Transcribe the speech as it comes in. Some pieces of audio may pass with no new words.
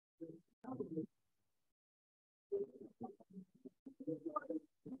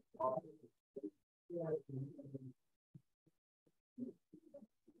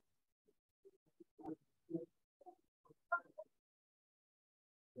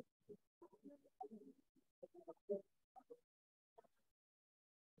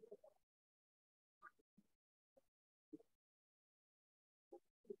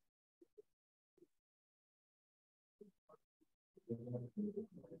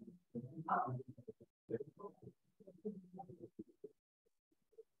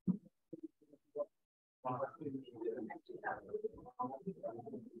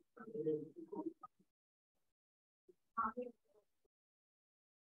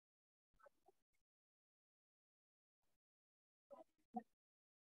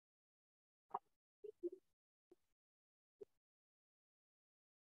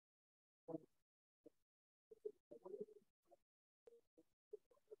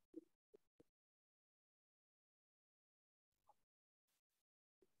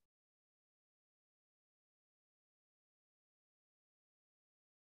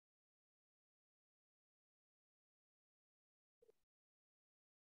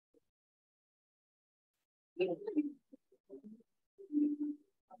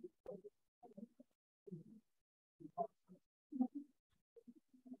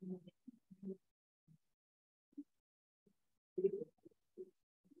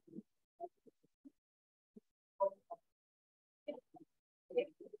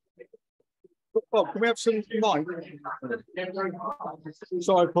Oh, can we have some mic?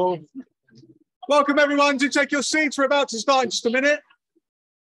 Sorry, Paul. Welcome, everyone. Do take your seats. We're about to start in just a minute.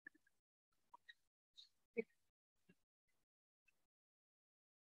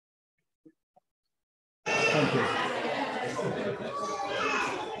 Thank you.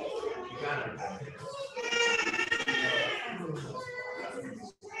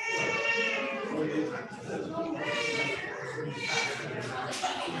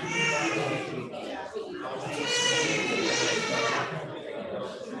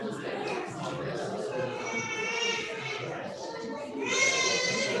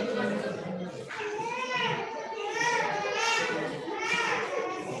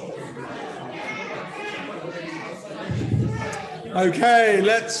 Okay,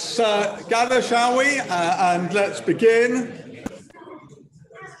 let's gather, shall we? And let's begin.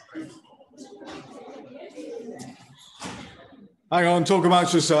 Hang on, talk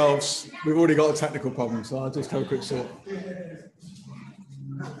amongst yourselves. We've already got a technical problem, so I'll just have a quick sort.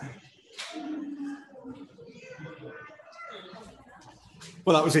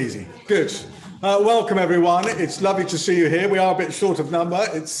 Well, that was easy. Good. Welcome, everyone. It's lovely to see you here. We are a bit short of number.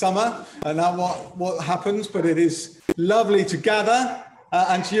 It's summer, and now what happens, but it is lovely to gather,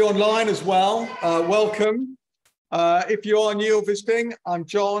 and to you online as well. Welcome. If you are new or visiting, I'm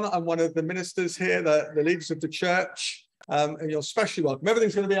John. I'm one of the ministers here, the leaders of the church, and you're especially welcome.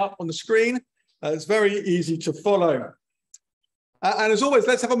 Everything's going to be up on the screen. It's very easy to follow. And as always,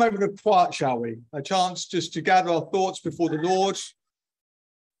 let's have a moment of quiet, shall we? A chance just to gather our thoughts before the Lord,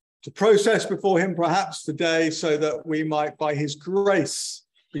 to process before him perhaps today, so that we might, by his grace,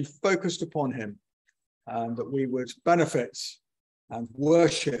 be focused upon him, and that we would benefit and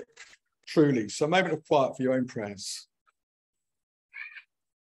worship truly. So a moment of quiet for your own prayers.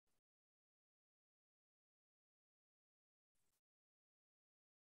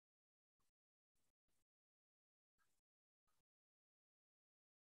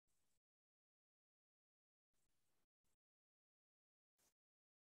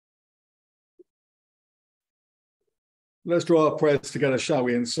 Let's draw our prayers together, shall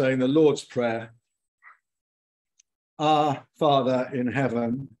we, in saying the Lord's Prayer. Our Father in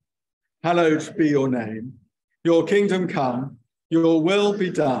heaven, hallowed be your name. Your kingdom come, your will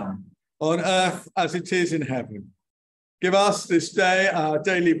be done, on earth as it is in heaven. Give us this day our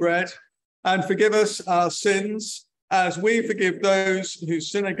daily bread, and forgive us our sins, as we forgive those who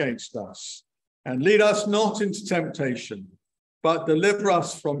sin against us. And lead us not into temptation, but deliver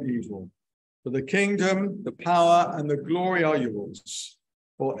us from evil. For the kingdom, the power, and the glory are yours,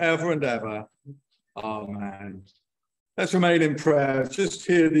 forever and ever. Amen. Let's remain in prayer. Just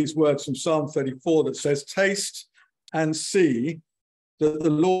hear these words from Psalm 34 that says, "Taste and see that the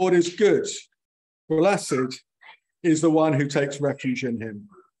Lord is good. Blessed is the one who takes refuge in him."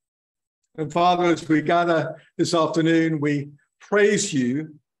 And Father, as we gather this afternoon, we praise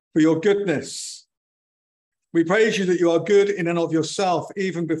you for your goodness. We praise you that you are good in and of yourself,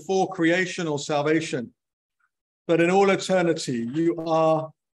 even before creation or salvation. But in all eternity, you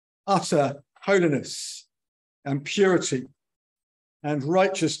are utter holiness and purity and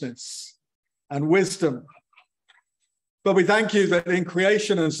righteousness and wisdom. But we thank you that in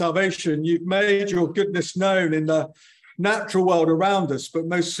creation and salvation, you've made your goodness known in the natural world around us, but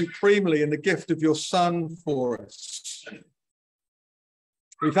most supremely in the gift of your Son for us.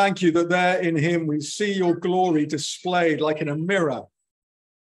 We thank you that there in him we see your glory displayed like in a mirror.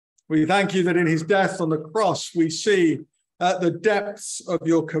 We thank you that in his death on the cross, we see the depths of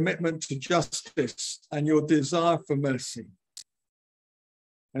your commitment to justice and your desire for mercy.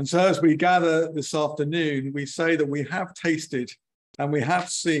 And so as we gather this afternoon, we say that we have tasted and we have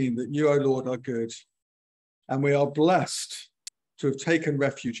seen that you, O Lord, are good. And we are blessed to have taken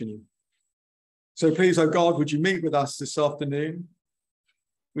refuge in you. So please, O God, would you meet with us this afternoon?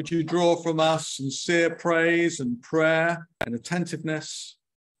 Would you draw from us sincere praise and prayer and attentiveness?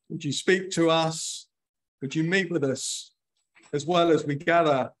 Would you speak to us? Would you meet with us as well as we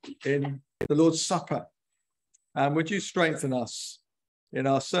gather in the Lord's Supper? And would you strengthen us in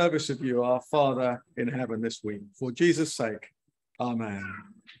our service of you, our Father in heaven, this week? For Jesus' sake, amen.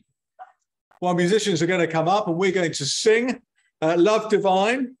 Well, musicians are going to come up and we're going to sing Love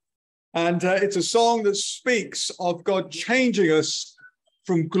Divine. And it's a song that speaks of God changing us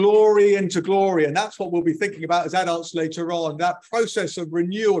from glory into glory. And that's what we'll be thinking about as adults later on, that process of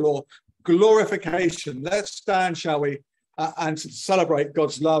renewal or glorification. Let's stand, shall we, and celebrate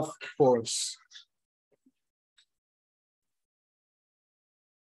God's love for us.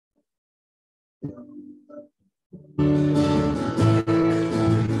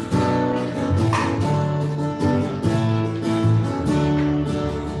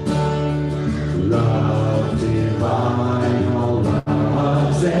 Love divine, all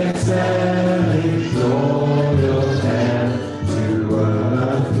love's excelling, glorious heaven to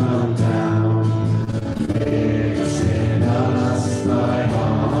earth come down. Fix in us thy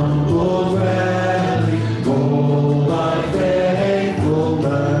humble dwelling, gold thy faithful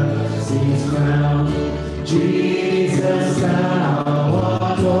mercies crown. Jesus, thou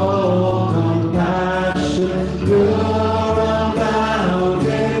art all compassion, pure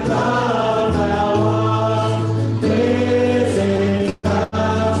unbounded love, thou art visiting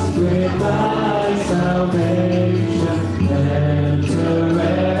us with thy salvation. Enter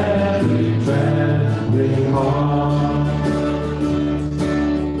every trembling heart.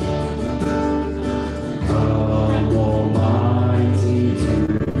 Come, Almighty, to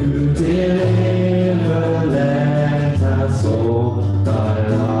deliver, let us all thy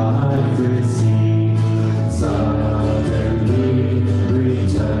life receive. Suddenly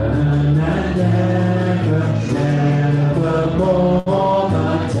return and never more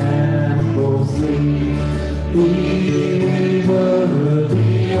thy temples leave. Be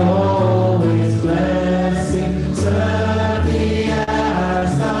worthy, always blessing, serve thee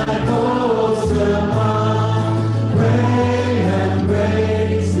as thy host among. Pray and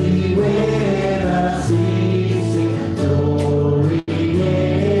praise thee without ceasing, glory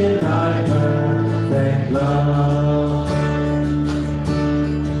in thy perfect love.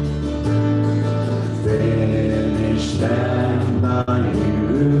 Finish then thy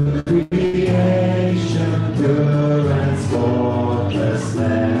new creation, pure and spotless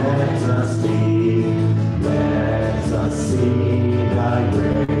let us be. Let us see thy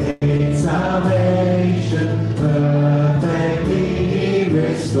great salvation, perfectly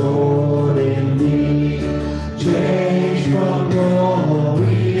restored in thee. Change from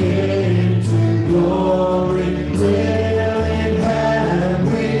glory into glory, till in heaven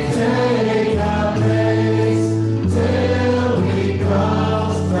we take our place, till we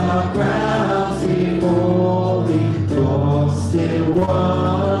cast our crowns before thee, lost in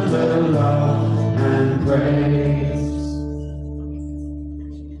wonder, love, and praise.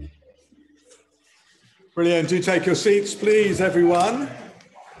 Brilliant. Do take your seats, please, everyone.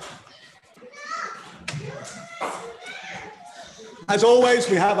 As always,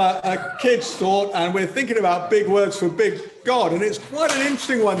 we have a kid's thought, and we're thinking about big words for big God. And it's quite an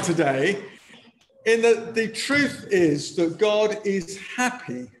interesting one today, in that the truth is that God is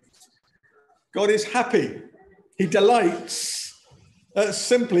happy. God is happy. He delights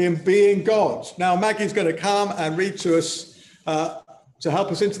simply in being God. Now, Maggie's going to come and read to us to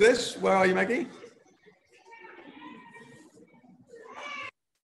help us into this. Where are you, Maggie?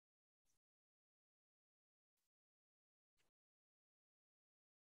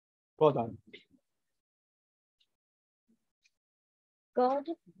 Well done. God,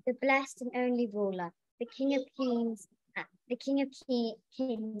 the blessed and only ruler, the King of Kings,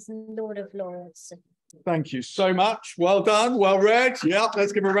 and Lord of Lords. Thank you so much. Well done. Well read. Yeah,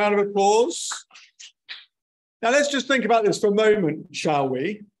 let's give a round of applause. Now, let's just think about this for a moment, shall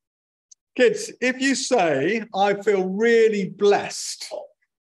we? Kids, if you say, I feel really blessed,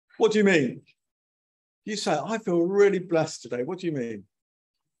 what do you mean? You say, I feel really blessed today. What do you mean?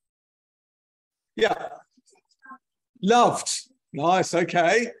 Yeah. Loved. Nice.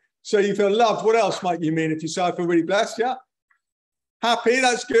 Okay. So you feel loved. What else might you mean if you say, I feel really blessed? Yeah. Happy.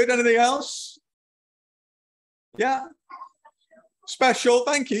 That's good. Anything else? Yeah. Special.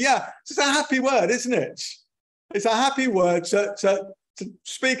 Thank you. Yeah. It's a happy word, isn't it? It's a happy word to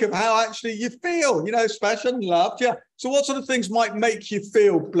speak of how actually you feel, you know, special and loved. Yeah. So what sort of things might make you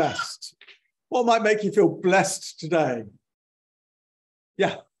feel blessed? What might make you feel blessed today?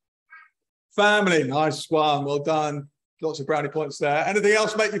 Yeah. Family. Nice one. Well done. Lots of brownie points there. Anything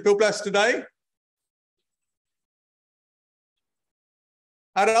else make you feel blessed today?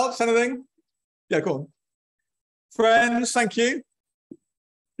 Adults, anything? Yeah, go on. Friends, thank you.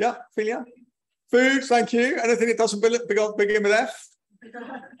 Yeah, Philia. Food, thank you. Anything that doesn't begin with F?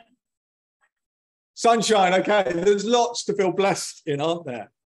 Sunshine, okay. There's lots to feel blessed in, aren't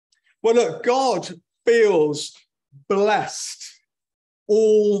there? Well, look, God feels blessed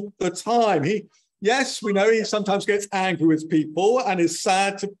all the time. Yes, we know he sometimes gets angry with people and is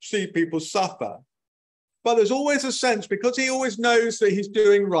sad to see people suffer. But there's always a sense, because he always knows that he's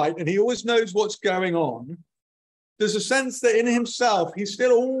doing right and he always knows what's going on, there's a sense that in himself, he's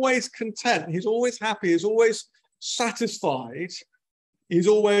still always content. He's always happy. He's always satisfied. He's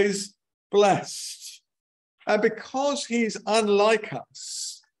always blessed. And because he's unlike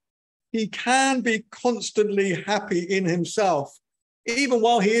us, he can be constantly happy in himself, even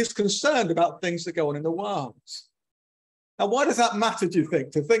while he is concerned about things that go on in the world. Now, why does that matter, do you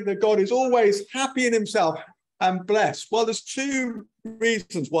think? To think that God is always happy in himself and blessed? Well, there's two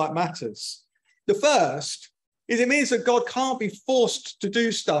reasons why it matters. The first is it means that God can't be forced to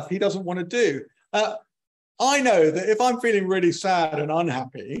do stuff he doesn't want to do. I know that if I'm feeling really sad and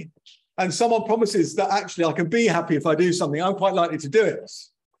unhappy, and someone promises that actually I can be happy if I do something, I'm quite likely to do it.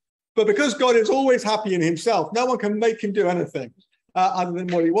 But because God is always happy in himself, no one can make him do anything other than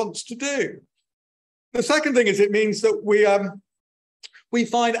what he wants to do. The second thing is it means that we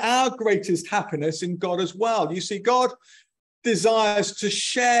find our greatest happiness in God as well. You see, God desires to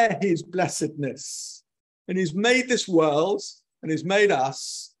share his blessedness. And he's made this world and he's made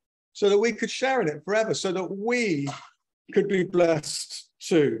us so that we could share in it forever, so that we could be blessed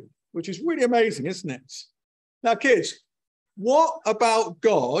too, which is really amazing, isn't it? Now, kids, what about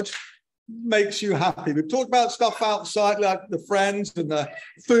God makes you happy? We've talked about stuff outside, like the friends and the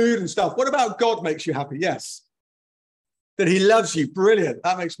food and stuff. What about God makes you happy? Yes. That he loves you. Brilliant.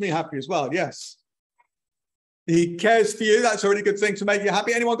 That makes me happy as well. Yes. He cares for you. That's a really good thing to make you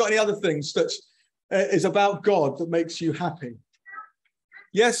happy. Anyone got any other things that is about God that makes you happy?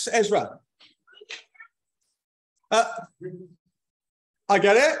 Yes, Ezra. I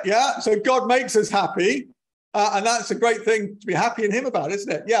get it. Yeah. So God makes us happy. And that's a great thing to be happy in him about,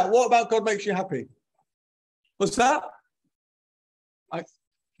 isn't it? Yeah. What about God makes you happy? What's that?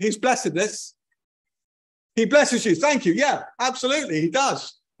 His blessedness. He blesses you. Thank you. Yeah, absolutely. He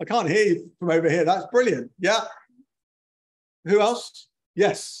does. I can't hear you from over here. That's brilliant. Yeah. Who else?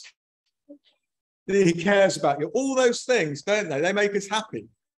 Yes. He cares about you. All those things, don't they? They make us happy.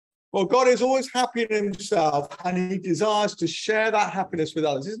 Well, God is always happy in himself, and he desires to share that happiness with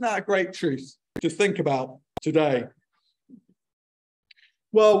others. Isn't that a great truth to think about today?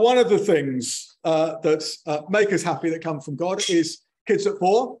 Well, one of the things that make us happy that come from God is Kids at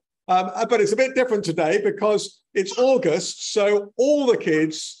Four. But it's a bit different today because it's August. So all the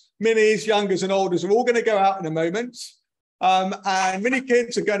kids, minis, youngers and olders, are all going to go out in a moment. And mini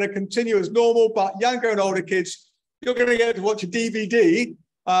kids are going to continue as normal, but younger and older kids, you're going to get to watch a DVD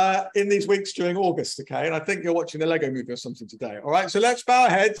in these weeks during August, okay? And I think you're watching the Lego movie or something today, all right? So let's bow our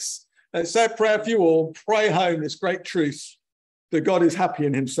heads. Let's say a prayer for you all. Pray home this great truth that God is happy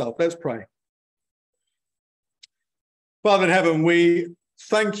in himself. Let's pray. Father in heaven, we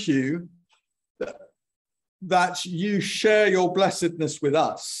thank you that you share your blessedness with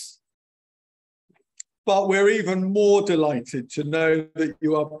us. But we're even more delighted to know that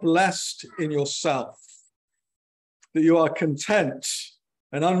you are blessed in yourself, that you are content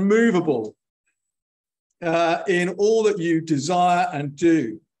and unmovable in all that you desire and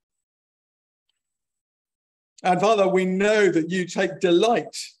do. And Father, we know that you take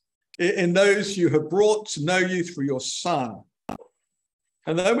delight in those you have brought to know you through your Son.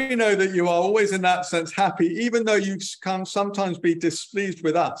 And then we know that you are always in that sense happy, even though you can sometimes be displeased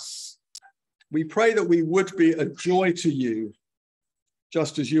with us. We pray that we would be a joy to you,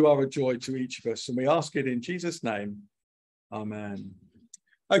 just as you are a joy to each of us. And we ask it in Jesus' name. Amen.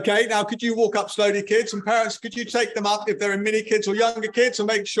 Okay, now could you walk up slowly, kids? And parents, could you take them up if they're mini kids or younger kids and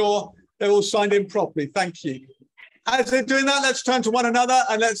make sure they're all signed in properly? Thank you. As they're doing that, let's turn to one another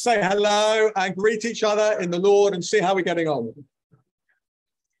and let's say hello and greet each other in the Lord and see how we're getting on.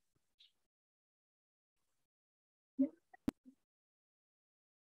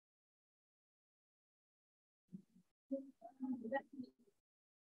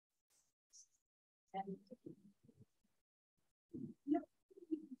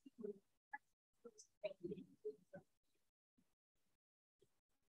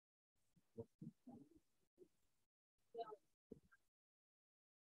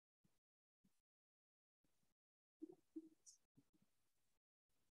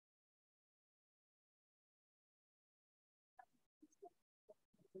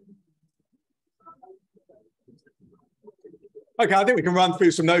 Okay, I think we can run through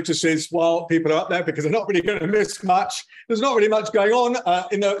some notices while people are up there because they're not really going to miss much. There's not really much going on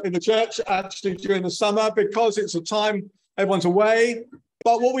in the church actually during the summer because it's a time everyone's away.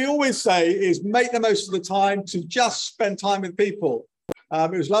 But what we always say is make the most of the time to just spend time with people.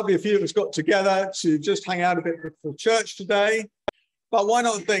 It was lovely a few of us got together to just hang out a bit for church today. But why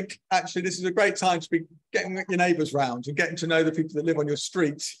not think, actually, this is a great time to be getting your neighbours round and getting to know the people that live on your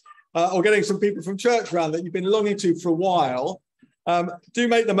street or getting some people from church round that you've been longing to for a while. Do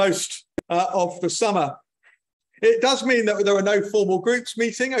make the most of the summer. It does mean that there are no formal groups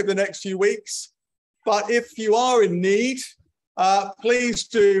meeting over the next few weeks, but if you are in need, please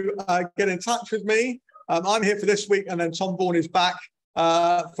do get in touch with me. I'm here for this week, and then Tom Vaughan is back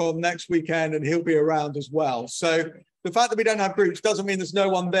from next weekend, and he'll be around as well. So the fact that we don't have groups doesn't mean there's no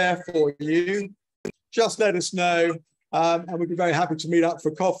one there for you. Just let us know, and we'd be very happy to meet up for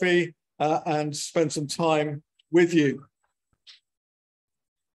coffee and spend some time with you.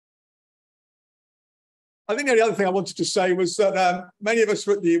 I think the only other thing I wanted to say was that many of us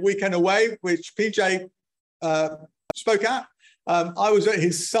were at the weekend away, which PJ spoke at. I was at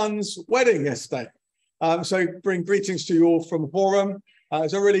his son's wedding yesterday. So bring greetings to you all from Horham.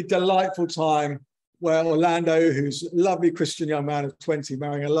 It's a really delightful time where Orlando, who's a lovely Christian young man of 20,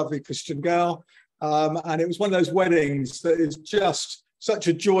 marrying a lovely Christian girl. And it was one of those weddings that is just such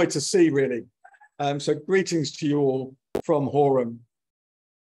a joy to see, really. So greetings to you all from Horham.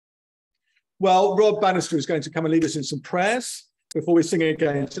 Well, Rob Bannister is going to come and lead us in some prayers before we sing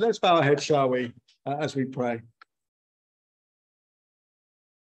again. So let's bow our heads, shall we, as we pray.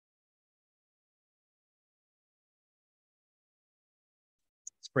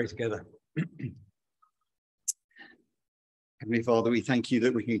 Let's pray together. Heavenly Father, we thank you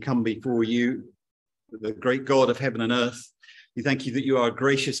that we can come before you, the great God of heaven and earth. We thank you that you are a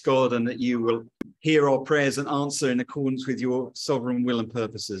gracious God and that you will hear our prayers and answer in accordance with your sovereign will and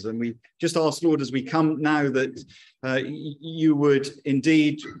purposes. And we just ask, Lord, as we come now that you would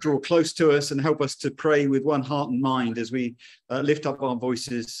indeed draw close to us and help us to pray with one heart and mind as we lift up our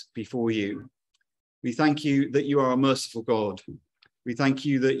voices before you. We thank you that you are a merciful God. We thank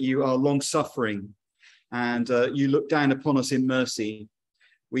you that you are long-suffering and you look down upon us in mercy.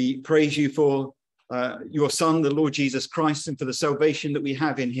 We praise you for your Son, the Lord Jesus Christ, and for the salvation that we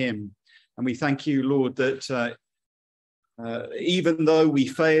have in him. And we thank you, Lord, that even though we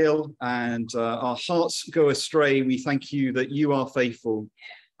fail and our hearts go astray, we thank you that you are faithful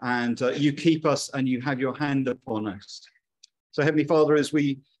and you keep us and you have your hand upon us. So, Heavenly Father, as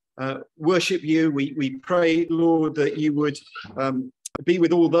we worship you, we pray, Lord, that you would be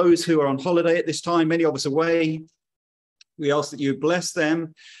with all those who are on holiday at this time, many of us away. We ask that you bless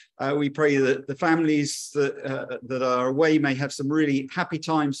them. We pray that the families that are away may have some really happy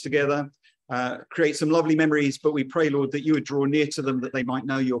times together, create some lovely memories, but we pray, Lord, that you would draw near to them, that they might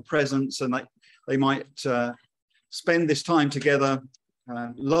know your presence and that they might spend this time together,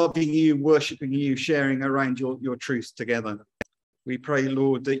 loving you, worshipping you, sharing around your truth together. We pray,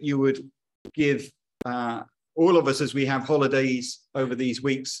 Lord, that you would give all of us, as we have holidays over these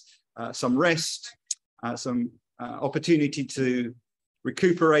weeks, some rest, some opportunity to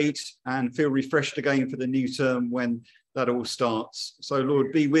recuperate and feel refreshed again for the new term when that all starts. So,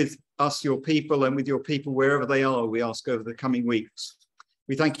 Lord, be with us, your people, and with your people wherever they are, we ask over the coming weeks.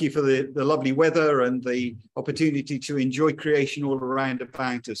 We thank you for the lovely weather and the opportunity to enjoy creation all around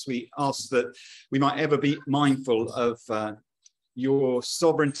about us. We ask that we might ever be mindful of your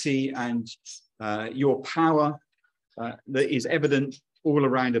sovereignty and your power that is evident all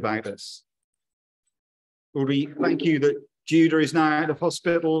around about us. Lord, we thank you that Judah is now out of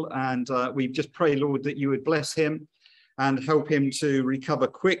hospital, and we just pray, Lord, that you would bless him and help him to recover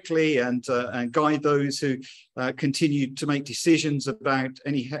quickly and guide those who continue to make decisions about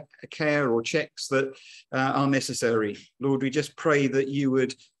any care or checks that are necessary. Lord, we just pray that you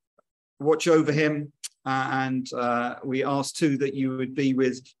would watch over him, and we ask too that you would be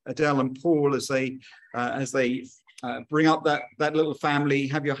with Adele and Paul as they bring up that little family,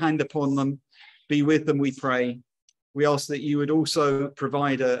 have your hand upon them, be with them, we pray. We ask that you would also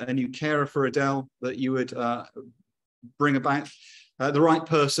provide a new carer for Adele, that you would bring about the right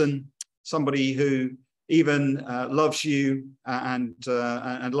person, somebody who even loves you and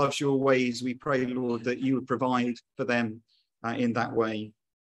loves your ways. We pray, Lord, that you would provide for them in that way.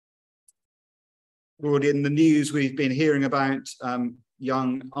 Lord, in the news, we've been hearing about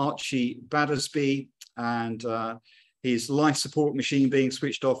young Archie Battersby and his life support machine being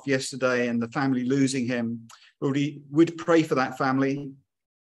switched off yesterday and the family losing him. Lord, we would pray for that family.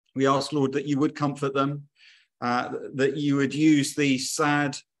 We ask, Lord, that you would comfort them, that you would use these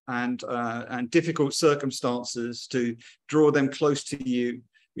sad and difficult circumstances to draw them close to you.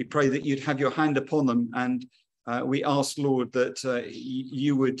 We pray that you'd have your hand upon them, and we ask, Lord, that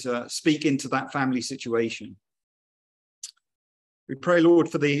you would speak into that family situation. We pray, Lord,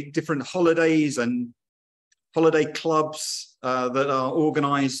 for the different holidays and holiday clubs that are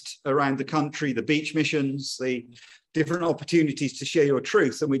organised around the country, the beach missions, the different opportunities to share your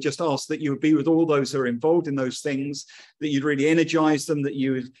truth. And we just ask that you would be with all those who are involved in those things, that you'd really energise them, that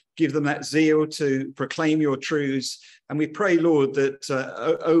you would give them that zeal to proclaim your truths. And we pray, Lord, that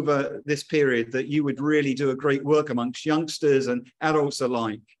over this period, that you would really do a great work amongst youngsters and adults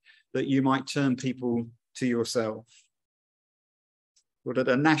alike, that you might turn people to yourself. Lord, at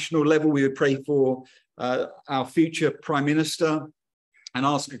a national level, we would pray for our future Prime Minister and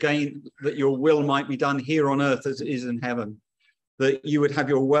ask again that your will might be done here on earth as it is in heaven, that you would have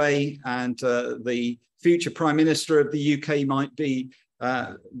your way, and the future Prime Minister of the UK might be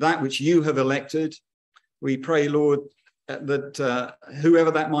that which you have elected. We pray, Lord, that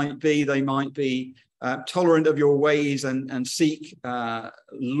whoever that might be, they might be tolerant of your ways and seek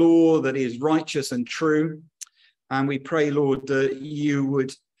law that is righteous and true. And we pray, Lord, that you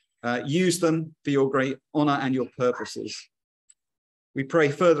would use them for your great honour and your purposes. We pray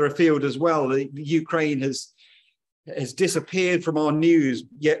further afield as well. The Ukraine has disappeared from our news,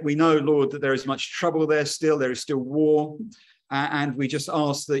 yet we know, Lord, that there is much trouble there still. There is still war, and we just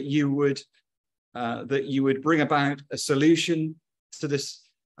ask that you would bring about a solution to this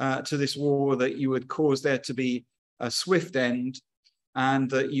war, that you would cause there to be a swift end, and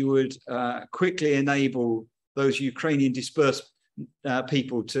that you would quickly enable those Ukrainian dispersed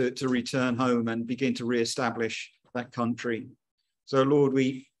people to return home and begin to re-establish that country. So, Lord,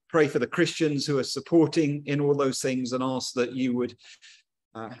 we pray for the Christians who are supporting in all those things, and ask that you would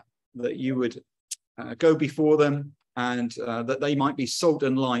go before them, and that they might be salt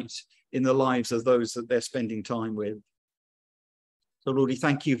and light in the lives of those that they're spending time with. So, Lord, we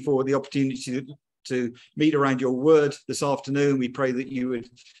thank you for the opportunity to meet around your word this afternoon. We pray that you would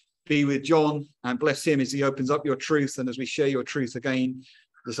be with John and bless him as he opens up your truth, and as we share your truth again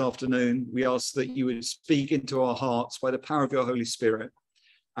this afternoon, we ask that you would speak into our hearts by the power of your Holy Spirit,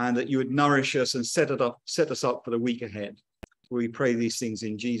 and that you would nourish us and set us up for the week ahead. We pray these things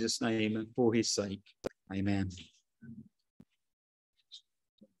in Jesus' name and for his sake. Amen.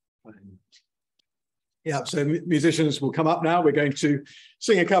 Yeah, so musicians will come up now. We're going to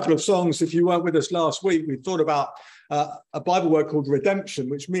sing a couple of songs. If you weren't with us last week, we thought about a Bible word called redemption,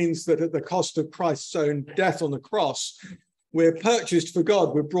 which means that at the cost of Christ's own death on the cross, we're purchased for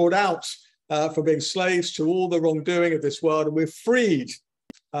God. We're brought out from being slaves to all the wrongdoing of this world, and we're freed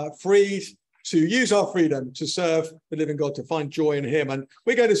to use our freedom to serve the living God, to find joy in him. And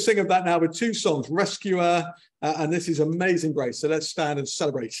we're going to sing of that now with two songs, Rescuer, and this is Amazing Grace. So let's stand and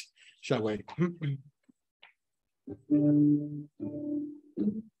celebrate, shall we?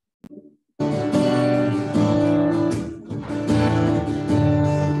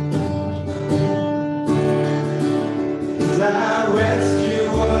 He's our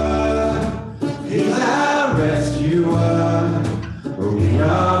rescuer, he's our rescuer. We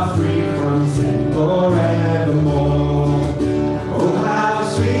are free from sin forevermore. Oh, how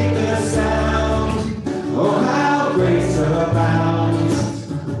sweet the sound, oh, how grace abounds.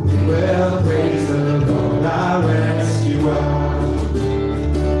 We will praise the Lord, our rescuer.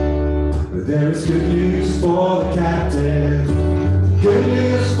 There is good news for the captive, good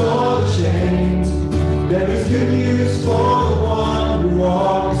news for the chained. There is good news for the one who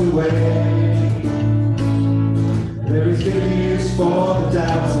walked away. There is good news for the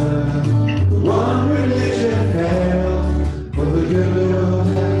doubter, the one religion failed, for the good Lord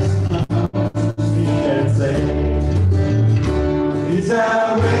has come to speak and say, he's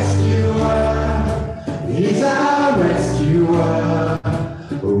our rescuer, he's our rescuer.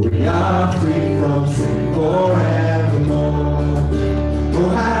 We are free from sin forevermore. Oh,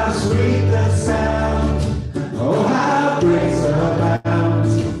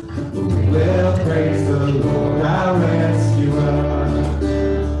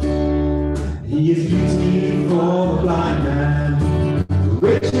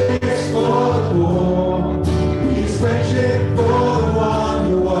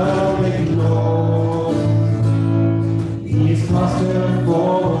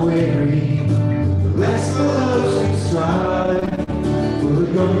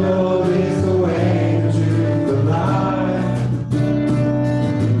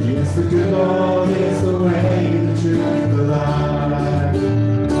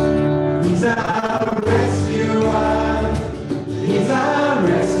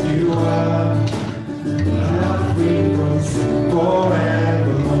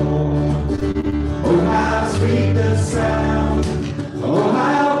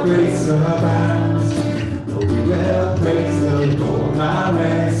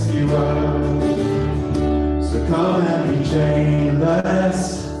 rescuer. So come and be chainless,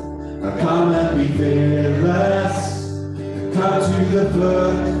 come and be fearless, come to the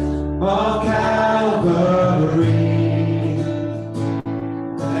foot of Calvary.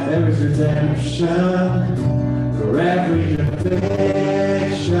 There is redemption for every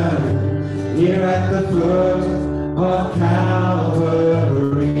affliction here at the foot of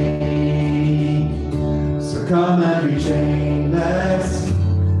Calvary. So come and be chainless,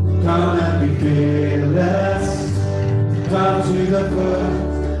 come and be fearless, come to the foot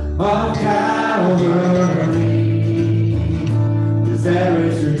of Calvary. 'Cause there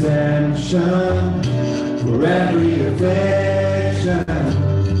is redemption for every affliction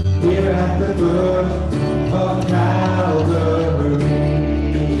here at the foot of Calvary.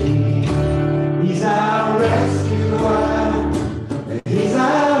 He's our rescuer, he's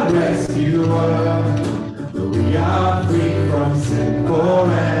our rescuer. We are free from sin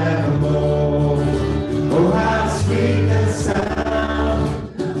forevermore. Oh, how sweet the sound,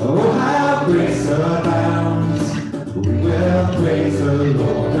 oh, how grace abounds. We will praise the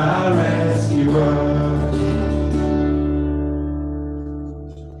Lord, our rescuer.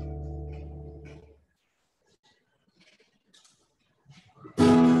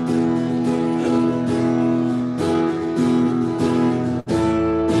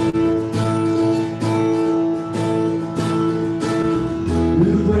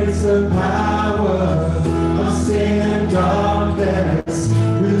 The power of sin and darkness,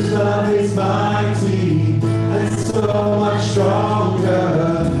 whose love is mighty and so much stronger.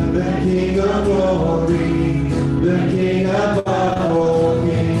 The King of glory, the King above all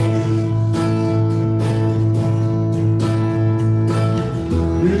kings,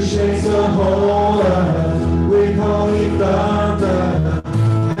 who shakes the whole earth with holy thunder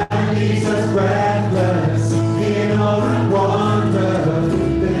and leaves us breathless in awe and wonder.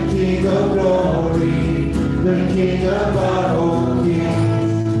 King of glory, the King above all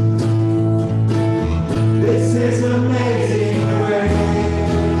kings. This is amazing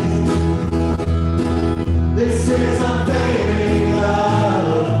grace. This is unfailing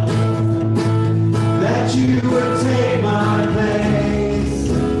love, that you would take my place,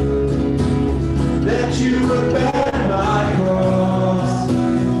 that you would bear my cross.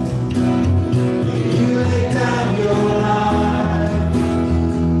 You laid down your life,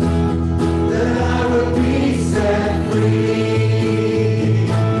 that I would be set free.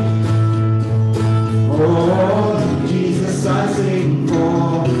 Oh, Jesus, I sing for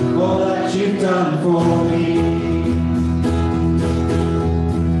all that you've done for me.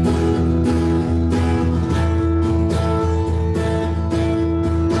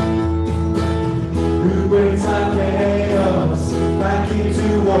 Who brings our chaos back into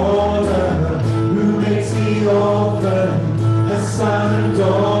order, who makes me orphan, a son and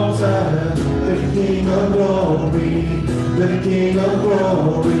daughter. The King of glory, the King of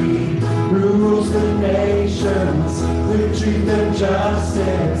glory, who rules the nations with truth and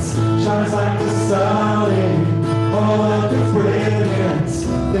justice, shines like the sun in all of its brilliance.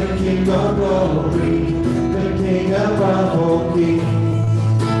 The King of glory, the King above all kings.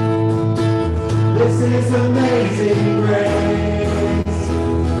 This is amazing grace.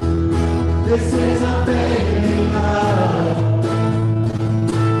 This is unfailing love,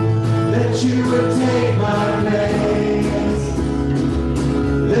 that you would take my place,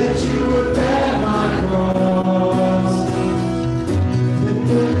 that you would bear my cross, and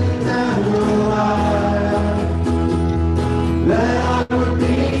put down your life, that I would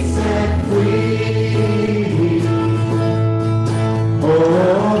be set free.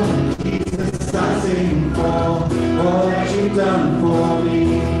 Oh, Jesus, I sing for all that you've done for me.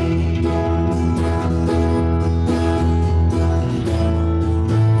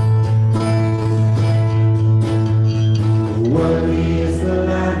 Worthy is the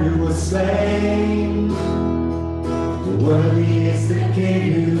Lamb who was slain. Worthy is the King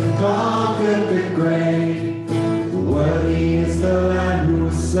who conquered the grave. Worthy is the Lamb who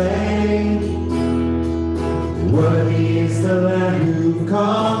was slain. Worthy is the Lamb who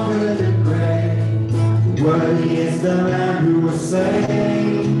conquered the grave. Worthy is the Lamb who was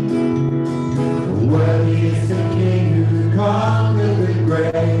slain. Worthy is the King who conquered the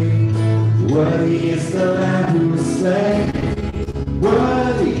grave. Worthy is the Lamb who was slain.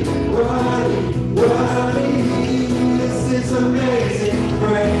 Worthy, worthy, worthy. This is amazing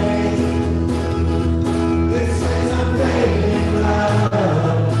grace. This is unfailing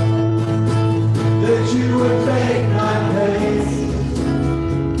love, that you would take my place,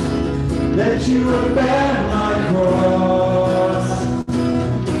 that you would bear my cross.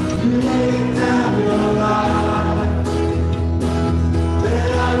 You laid down your life, that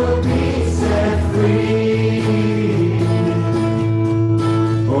I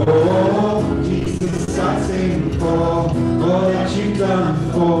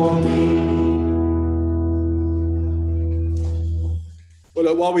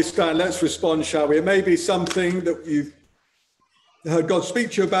while we stand, let's respond, shall we? It may be something that you've heard God speak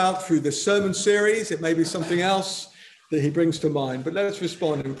to you about through this sermon series. It may be something else that he brings to mind. But let's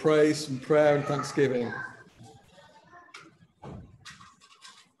respond in praise and prayer and thanksgiving.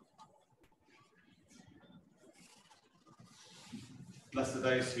 Blessed are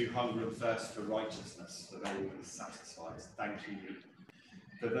those who hunger and thirst for righteousness, for they will be satisfied. Thank you.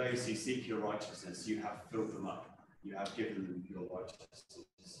 For those who seek your righteousness, you have filled them up. You have given them your righteousness.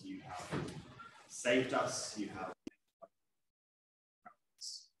 You have saved us. You have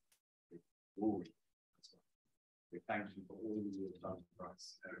glory. We thank you for all you have done for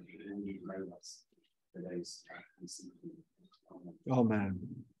us and all you made us for those who seek you. Amen.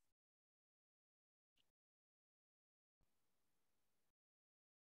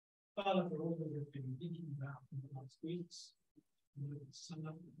 Father, for all that we've been thinking about in the last weeks, some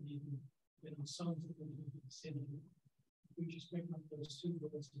of it even in our songs that we've been singing, we just bring up those two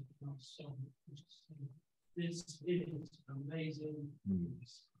words of the last song, which is this is amazing.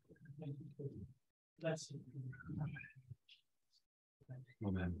 Thank you for blessing.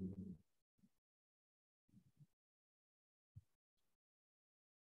 Amen.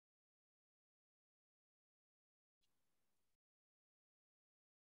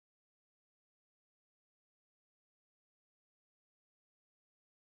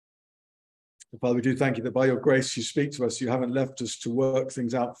 Father, we do thank you that by your grace you speak to us. You haven't left us to work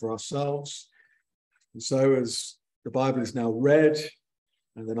things out for ourselves. And so as the Bible is now read,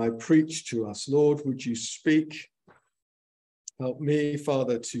 and then I preach to us, Lord, would you speak? Help me,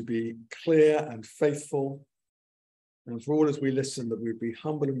 Father, to be clear and faithful. And for all as we listen, that we'd be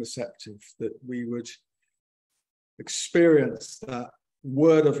humble and receptive, that we would experience that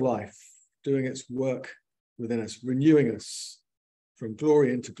word of life doing its work within us, renewing us from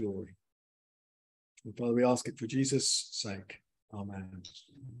glory into glory. And Father, we ask it for Jesus' sake. Amen.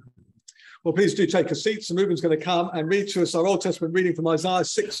 Well, please do take a seat. So Ruben's going to come and read to us our Old Testament reading from Isaiah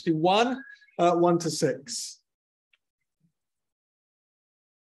 61, 1 to 6.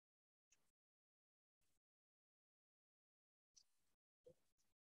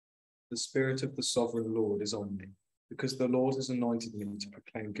 The Spirit of the Sovereign Lord is on me, because the Lord has anointed me to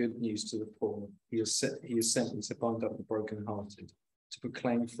proclaim good news to the poor. He has sent me to bind up the brokenhearted, to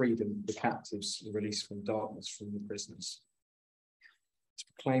proclaim freedom for the captives and release from darkness from the prisoners, to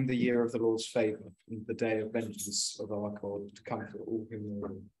proclaim the year of the Lord's favour and the day of vengeance of our God, to comfort all who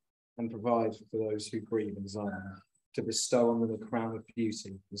mourn and provide for those who grieve in Zion, to bestow on them a crown of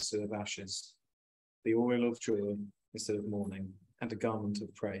beauty instead of ashes, the oil of joy instead of mourning, and a garment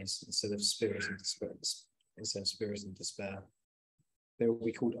of praise instead of spirit and despair. They will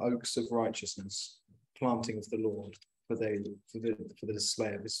be called oaks of righteousness, planting of the Lord, for the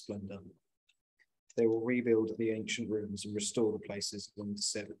display of his splendour. They will rebuild the ancient ruins and restore the places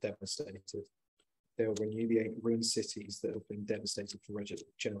once devastated. They will renew the ruined cities that have been devastated for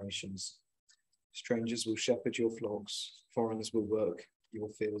generations. Strangers will shepherd your flocks, foreigners will work your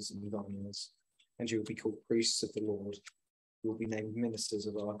fields and vineyards, and you will be called priests of the Lord. You will be named ministers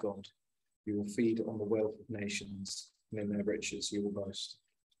of our God. You will feed on the wealth of nations, and in their riches you will boast.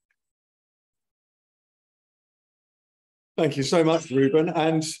 Thank you so much, Ruben.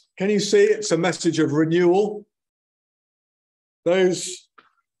 And can you see it's a message of renewal? Those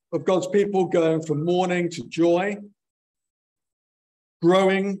of God's people going from mourning to joy,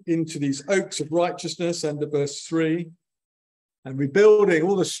 growing into these oaks of righteousness, end of verse 3, and rebuilding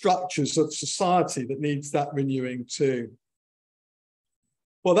all the structures of society that needs that renewing too.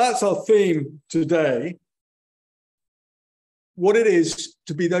 Well, that's our theme today. What it is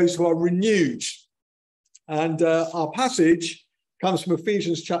to be those who are renewed. And our passage comes from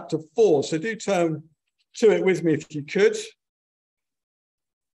Ephesians chapter 4. So do turn to it with me if you could.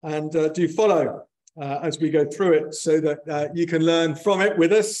 And do follow as we go through it so that you can learn from it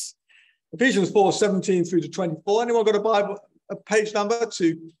with us. Ephesians 4, 17 through to 24. Anyone got a page number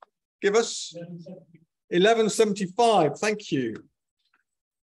to give us? 1175. Thank you.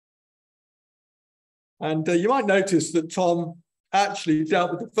 And you might notice that Tom actually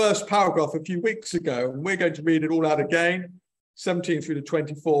dealt with the first paragraph a few weeks ago, and we're going to read it all out again, 17 through to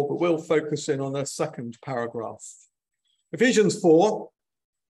 24, but we'll focus in on the second paragraph. Ephesians 4,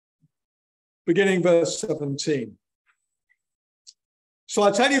 beginning verse 17. So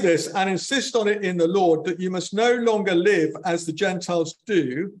I tell you this and insist on it in the Lord, that you must no longer live as the Gentiles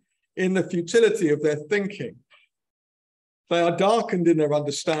do in the futility of their thinking. They are darkened in their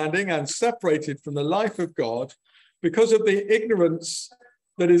understanding and separated from the life of God because of the ignorance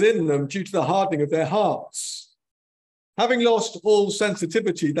that is in them due to the hardening of their hearts. Having lost all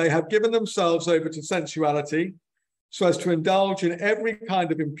sensitivity, they have given themselves over to sensuality, so as to indulge in every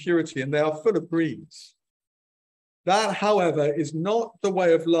kind of impurity, and they are full of greed. That, however, is not the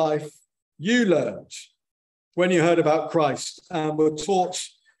way of life you learned when you heard about Christ and were taught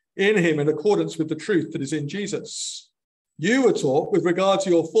in him in accordance with the truth that is in Jesus. You were taught, with regard to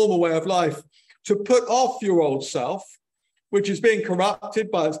your former way of life, to put off your old self, which is being corrupted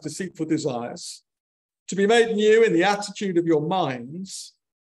by its deceitful desires, to be made new in the attitude of your minds,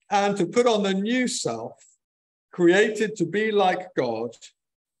 and to put on the new self, created to be like God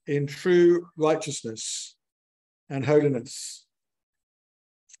in true righteousness and holiness.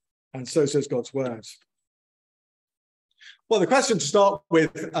 And so says God's word. Well, the question to start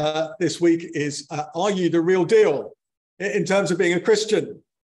with this week is, are you the real deal in terms of being a Christian?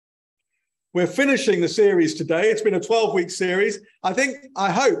 We're finishing the series today. It's been a 12-week series. I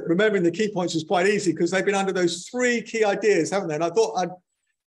hope remembering the key points is quite easy because they've been under those 3 key ideas, haven't they? And I thought I'd,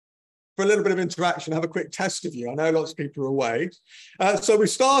 for a little bit of interaction, have a quick test of you. I know lots of people are away. So we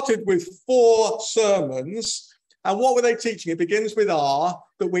started with 4 sermons. And what were they teaching? It begins with R,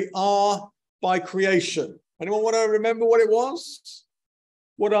 that we are by creation. Anyone want to remember what it was?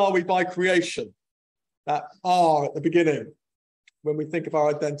 What are we by creation? That R at the beginning, when we think of our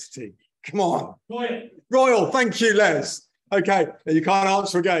identity. Come on. Royal. Thank you, Les. Okay, you can't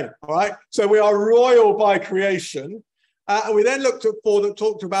answer again. All right. So we are royal by creation. And we then looked at 4 that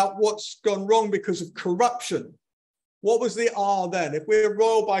talked about what's gone wrong because of corruption. What was the R then? If we're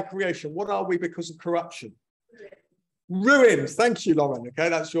royal by creation, what are we because of corruption? Ruined. Thank you, Lauren. Okay,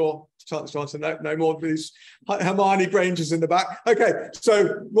 that's your chance to answer. No more of these Hermione Grangers in the back. Okay,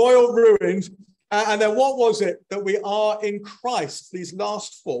 so royal, ruined. And then what was it that we are in Christ? These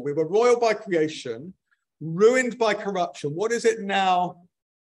last 4. We were royal by creation, ruined by corruption. What is it now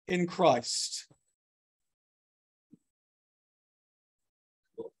in Christ?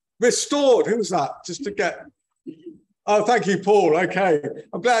 Restored. Who was that? Just to get... Oh, thank you, Paul. Okay.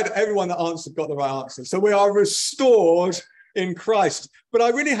 I'm glad everyone that answered got the right answer. So we are restored in Christ. But I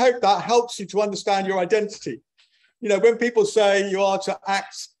really hope that helps you to understand your identity. You know, when people say you are to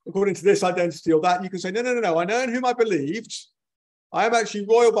act according to this identity or that, you can say, no. I know in whom I believed. I am actually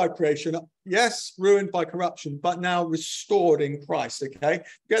royal by creation. Yes, ruined by corruption, but now restored in Christ. Okay.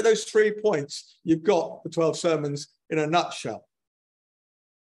 Get those 3 points. You've got the 12 sermons in a nutshell.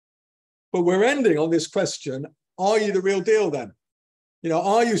 But we're ending on this question. Are you the real deal then? You know,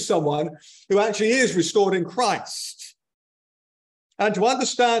 are you someone who actually is restored in Christ? And to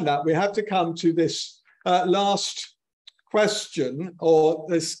understand that, we have to come to this last question, or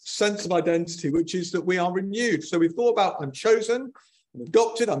this sense of identity, which is that we are renewed. So we've thought about I'm chosen, I'm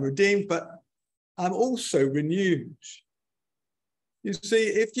adopted, I'm redeemed, but I'm also renewed. You see,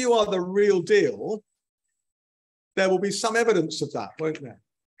 if you are the real deal, there will be some evidence of that, won't there?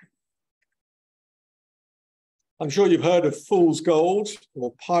 I'm sure you've heard of fool's gold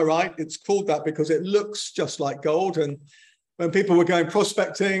or pyrite. It's called that because it looks just like gold. And when people were going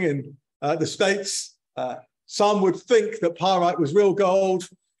prospecting in the States, some would think that pyrite was real gold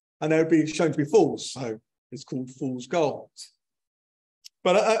and they would be shown to be fools. So it's called fool's gold.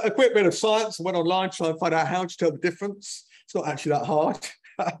 But a quick bit of science. I went online to try and find out how to tell the difference. It's not actually that hard.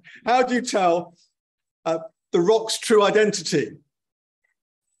 How do you tell the rock's true identity?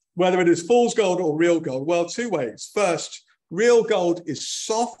 Whether it is fool's gold or real gold? Well, 2 ways. First, real gold is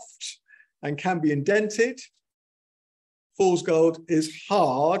soft and can be indented. Fool's gold is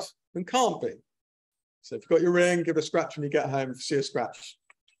hard and can't be. So if you've got your ring, give it a scratch when you get home if you see a scratch.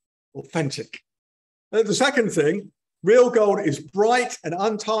 Authentic. And the second thing, real gold is bright and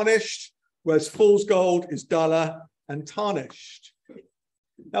untarnished, whereas fool's gold is duller and tarnished.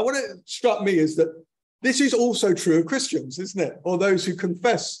 Now, what it struck me is that this is also true of Christians, isn't it? Or those who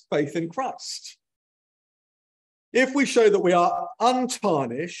confess faith in Christ. If we show that we are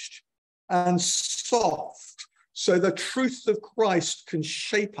untarnished and soft, so the truth of Christ can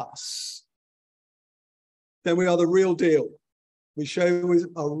shape us, then we are the real deal. We show we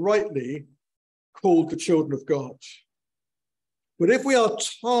are rightly called the children of God. But if we are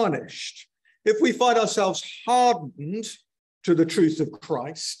tarnished, if we find ourselves hardened to the truth of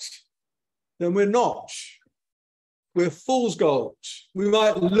Christ, then we're not. We're fool's gold. We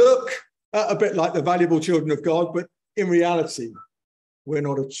might look a bit like the valuable children of God, but in reality, we're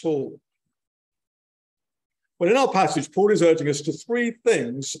not at all. Well, in our passage, Paul is urging us to 3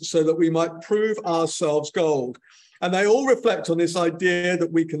 things so that we might prove ourselves gold. And they all reflect on this idea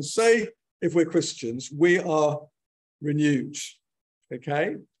that we can say, if we're Christians, we are renewed.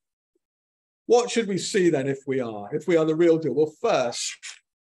 Okay? What should we see then if we are the real deal? Well, first,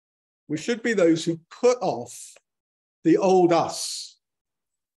 we should be those who put off the old us.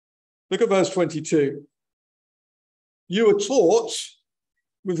 Look at verse 22. You were taught,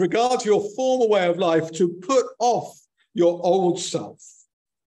 with regard to your former way of life, to put off your old self,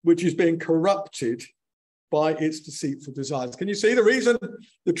 which is being corrupted by its deceitful desires. Can you see the reason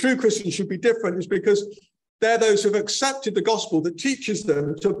the true Christians should be different is because they're those who have accepted the gospel that teaches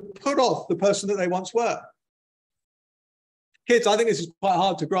them to put off the person that they once were. Kids, I think this is quite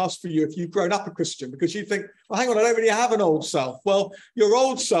hard to grasp for you if you've grown up a Christian, because you think, well, hang on, I don't really have an old self. Well, your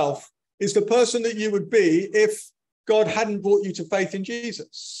old self is the person that you would be if God hadn't brought you to faith in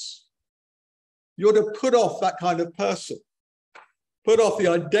Jesus. You're to put off that kind of person. Put off the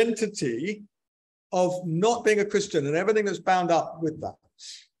identity of not being a Christian and everything that's bound up with that.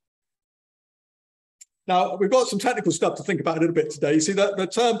 Now, we've got some technical stuff to think about a little bit today. You see, that the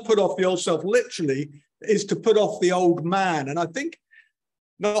term put off the old self literally is to put off the old man. And I think,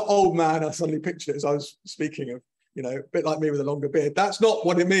 not old man, I suddenly pictured it as I was speaking of, a bit like me with a longer beard. That's not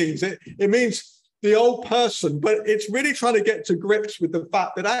what it means. It means the old person, but it's really trying to get to grips with the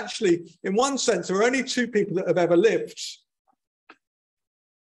fact that actually, in one sense, there are only two people that have ever lived,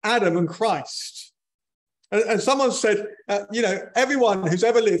 Adam and Christ. And someone said, everyone who's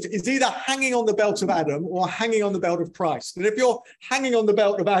ever lived is either hanging on the belt of Adam or hanging on the belt of Christ. And if you're hanging on the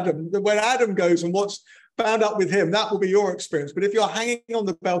belt of Adam, when Adam goes and what's bound up with him, that will be your experience. But if you're hanging on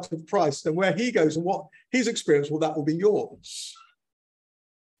the belt of Christ, then where he goes and what he's experienced, well, that will be yours.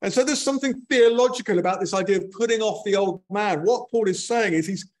 And so there's something theological about this idea of putting off the old man. What Paul is saying is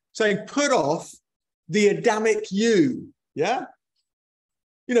he's saying, put off the Adamic you. Yeah?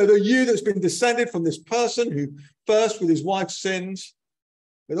 The you that's been descended from this person who first with his wife sinned,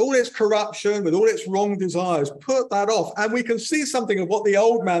 with all its corruption, with all its wrong desires, put that off. And we can see something of what the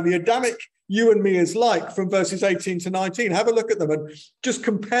old man, the Adamic you and me is like from verses 18 to 19. Have a look at them and just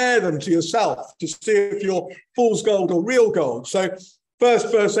compare them to yourself to see if you're fool's gold or real gold. So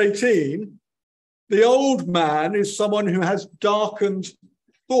first, verse 18, the old man is someone who has darkened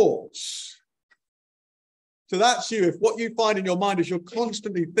thoughts. So that's you. If what you find in your mind is you're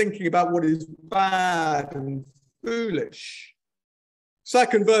constantly thinking about what is bad and foolish.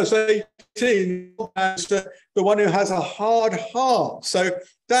 Second, verse 18, is the one who has a hard heart. So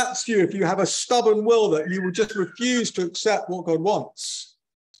that's you. If you have a stubborn will that you will just refuse to accept what God wants.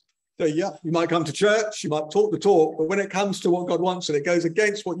 So yeah, you might come to church, you might talk the talk, but when it comes to what God wants and it goes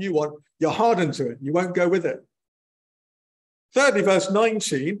against what you want, you're hardened to it. You won't go with it. Thirdly, verse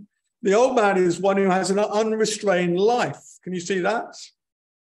 19, the old man is one who has an unrestrained life. Can you see that?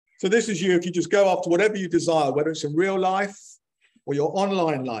 So this is you if you just go after whatever you desire, whether it's in real life or your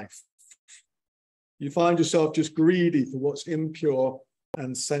online life. You find yourself just greedy for what's impure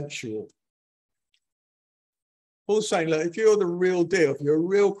and sensual. Paul's saying, look, if you're the real deal, if you're a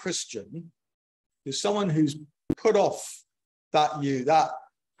real Christian, you're someone who's put off that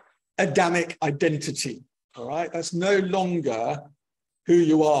Adamic identity, all right? That's no longer who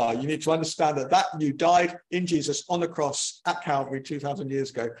you are. You need to understand that you died in Jesus on the cross at Calvary 2,000 years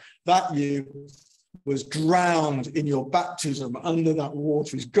ago. That you was drowned in your baptism under that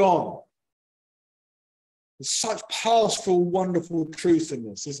water is gone. There's such powerful, wonderful truth in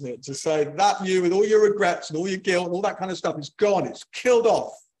this, isn't it? To say that you, with all your regrets and all your guilt and all that kind of stuff, is gone. It's killed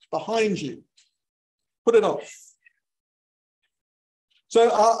off. It's behind you. Put it off. So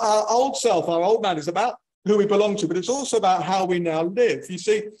our old self, our old man, is about who we belong to, but it's also about how we now live. You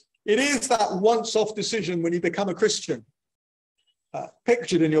see, it is that once-off decision when you become a Christian,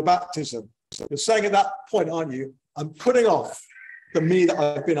 pictured in your baptism. So you're saying at that point, aren't you, I'm putting off the me that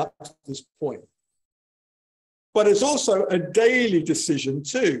I've been up to this point. But it's also a daily decision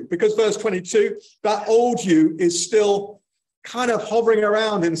too, because verse 22, that old you is still kind of hovering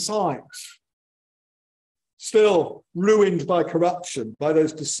around inside, still ruined by corruption, by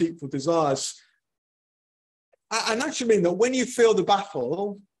those deceitful desires. And that should mean that when you feel the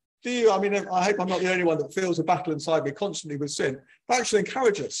battle, do you? I mean, I hope I'm not the only one that feels a battle inside me constantly with sin. But actually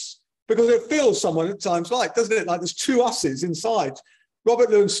encourage us, because it feels someone at times like, doesn't it? Like there's two us's inside.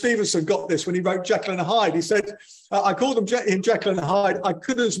 Robert Louis Stevenson got this when he wrote Jekyll and Hyde. He said, I called him in Jekyll and Hyde. I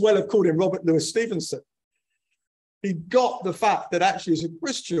could as well have called him Robert Louis Stevenson. He got the fact that actually as a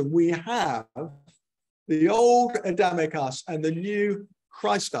Christian, we have the old Adamic us and the new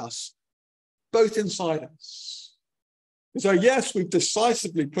Christ us, both inside us. So yes, we've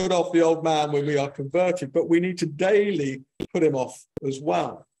decisively put off the old man when we are converted, but we need to daily put him off as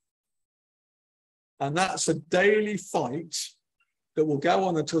well. And that's a daily fight that will go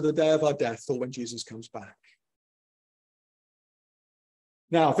on until the day of our death or when Jesus comes back.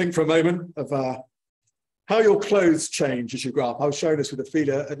 Now, think for a moment of how your clothes change as you grow up. I was showing this with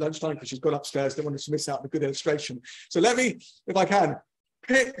Ophelia at lunchtime because she's gone upstairs. Didn't want us to miss out on a good illustration. So let me, if I can,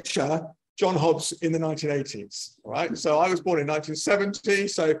 picture John Hobbs in the 1980s, all right? So I was born in 1970,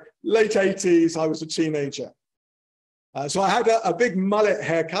 so late 80s, I was a teenager. So I had a big mullet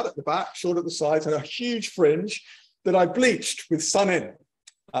haircut at the back, short at the sides, and a huge fringe that I bleached with sun in.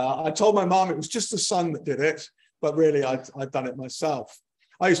 I told my mum it was just the sun that did it, but really I'd done it myself.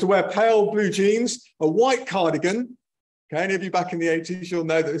 I used to wear pale blue jeans, a white cardigan. Okay, any of you back in the 80s, you'll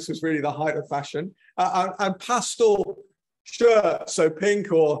know that this was really the height of fashion. And pastel shirts, so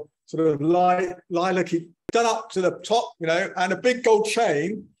pink or sort of lilac-y, done up to the top, you know, and a big gold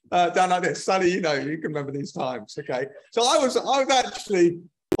chain down like this. Sally, you know, you can remember these times, okay? So I was actually,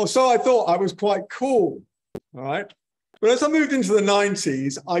 or so I thought, I was quite cool, all right? But as I moved into the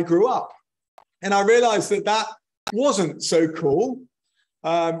 90s, I grew up and I realized that that wasn't so cool.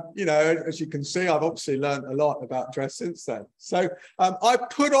 You know, as you can see, I've obviously learned a lot about dress since then. So I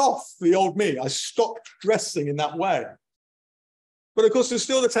put off the old me. I stopped dressing in that way. But of course, there's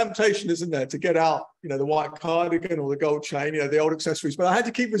still the temptation, isn't there, to get out, you know, the white cardigan or the gold chain, you know, the old accessories. But I had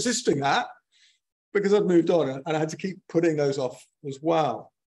to keep resisting that because I've moved on, and I had to keep putting those off as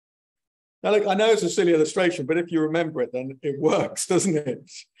well. Now, look, I know it's a silly illustration, but if you remember it, then it works, doesn't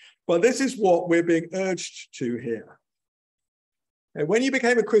it? But this is what we're being urged to here. And when you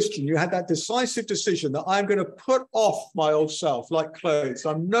became a Christian, you had that decisive decision that I'm going to put off my old self like clothes.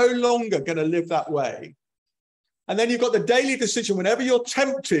 I'm no longer going to live that way. And then you've got the daily decision whenever you're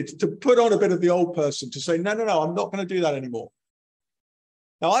tempted to put on a bit of the old person, to say, no, I'm not going to do that anymore.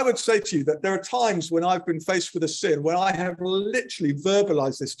 Now, I would say to you that there are times when I've been faced with a sin where I have literally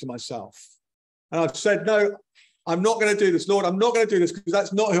verbalized this to myself. And I've said, no, I'm not going to do this, Lord. I'm not going to do this because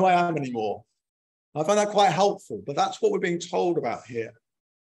that's not who I am anymore. I find that quite helpful, but that's what we're being told about here.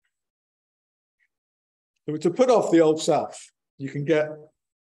 So to put off the old self, you can get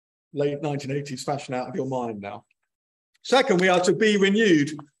late 1980s fashion out of your mind now. Second, we are to be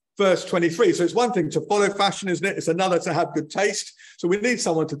renewed, verse 23. So it's one thing to follow fashion, isn't it? It's another to have good taste. So we need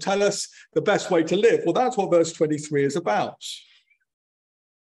someone to tell us the best way to live. Well, that's what verse 23 is about.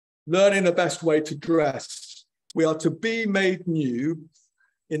 Learning the best way to dress. We are to be made new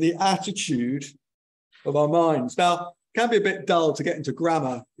in the attitude of our minds. Now, it can be a bit dull to get into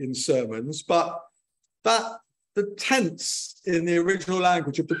grammar in sermons, but the tense in the original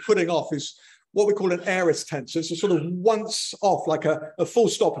language of the putting off is what we call an aorist tense. So it's a sort of once off, like a full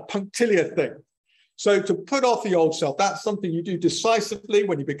stop, a punctiliar thing. So to put off the old self, that's something you do decisively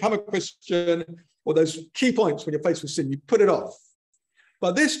when you become a Christian, or those key points when you're faced with sin, you put it off.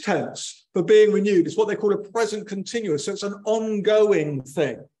 But this tense for being renewed is what they call a present continuous. So it's an ongoing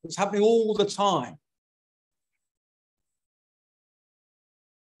thing. It's happening all the time.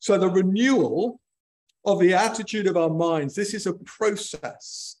 So the renewal of the attitude of our minds, this is a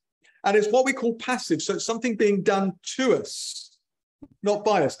process. And it's what we call passive. So it's something being done to us, not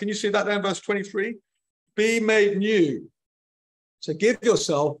by us. Can you see that there in verse 23? Be made new. So give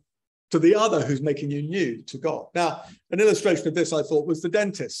yourself to the other who's making you new, to God. Now, an illustration of this, I thought, was the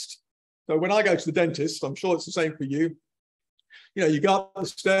dentist. So when I go to the dentist, I'm sure it's the same for you. You know, you go up the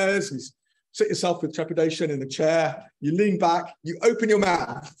stairs, you sit yourself with trepidation in the chair, you lean back, you open your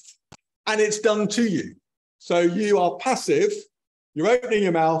mouth, and it's done to you. So you are passive, you're opening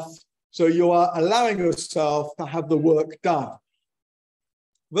your mouth, so you are allowing yourself to have the work done.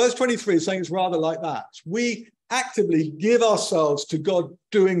 Verse 23 is saying it's rather like that. We actively give ourselves to God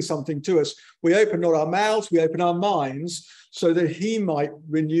doing something to us. We open not our mouths, we open our minds so that he might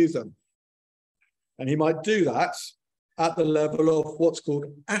renew them. And he might do that at the level of what's called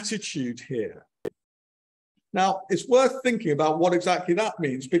attitude here. Now, it's worth thinking about what exactly that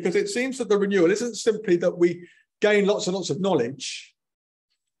means, because it seems that the renewal isn't simply that we gain lots and lots of knowledge.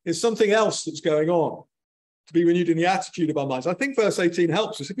 It's something else that's going on, to be renewed in the attitude of our minds. I think verse 18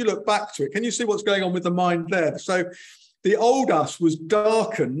 helps us. If you look back to it, can you see what's going on with the mind there? So the old us was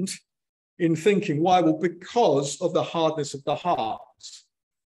darkened in thinking. Why? Well, because of the hardness of the heart.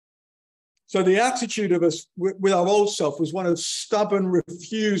 So the attitude of us with our old self was one of stubborn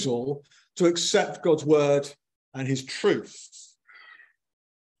refusal to accept God's word and his truth.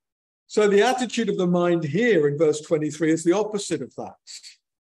 So the attitude of the mind here in verse 23 is the opposite of that.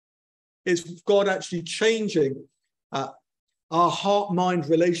 It's God actually changing our heart-mind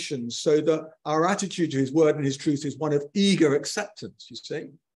relations so that our attitude to his word and his truth is one of eager acceptance, you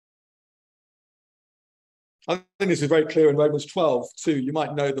see. I think this is very clear in Romans 12 too. You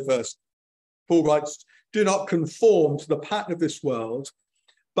might know the verse. Paul writes, do not conform to the pattern of this world,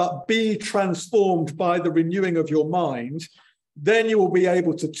 but be transformed by the renewing of your mind. Then you will be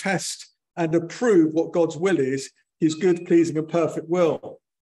able to test and approve what God's will is, his good, pleasing, and perfect will.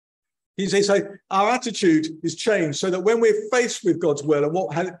 You see, so our attitude is changed so that when we're faced with God's will and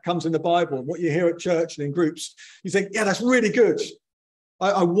what comes in the Bible and what you hear at church and in groups, you think, yeah, that's really good.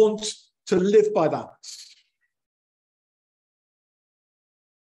 I want to live by that.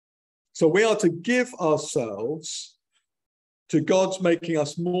 So we are to give ourselves to God's making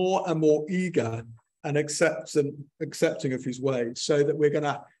us more and more eager and accepting of his ways so that we're going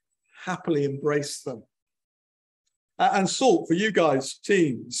to happily embrace them. And salt for you guys,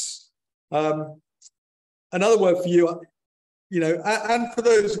 teens. Another word for you, and for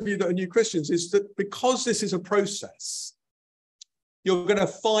those of you that are new Christians, is that because this is a process, you're going to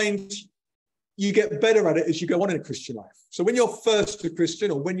find you get better at it as you go on in a Christian life. So when you're first a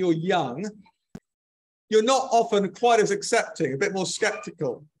Christian or when you're young, you're not often quite as accepting, a bit more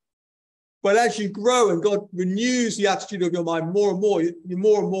skeptical. But as you grow and God renews the attitude of your mind more and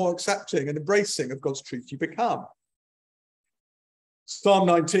more accepting and embracing of God's truth you become. Psalm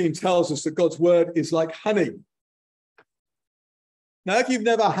 19 tells us that God's word is like honey. Now, if you've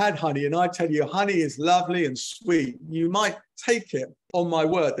never had honey, and I tell you honey is lovely and sweet, you might take it on my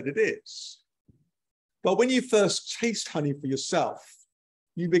word that it is. But when you first taste honey for yourself,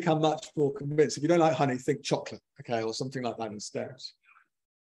 you become much more convinced. If you don't like honey, think chocolate, okay, or something like that instead.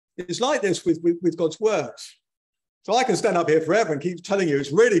 It's like this with God's word. So I can stand up here forever and keep telling you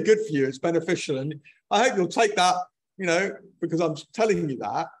it's really good for you, it's beneficial. And I hope you'll take that, because I'm telling you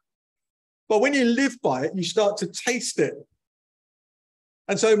that. But when you live by it, you start to taste it.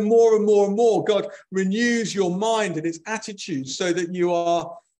 And so more and more and more, God renews your mind and its attitude so that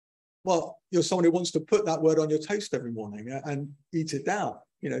you're someone who wants to put that word on your toast every morning and eat it down,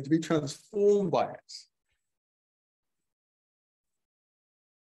 to be transformed by it.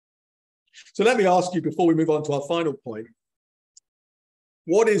 So let me ask you before we move on to our final point,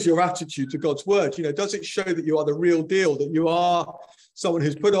 what is your attitude to God's word? Does it show that you are the real deal, that you are someone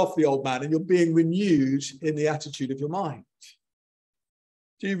who's put off the old man and you're being renewed in the attitude of your mind?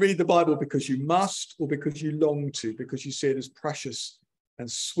 Do you read the Bible because you must or because you long to, because you see it as precious and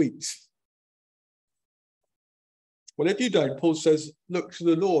sweet? Well, if you don't, Paul says, look to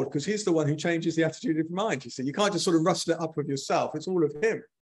the Lord, because he's the one who changes the attitude of your mind. You see, you can't just sort of rustle it up with yourself. It's all of him.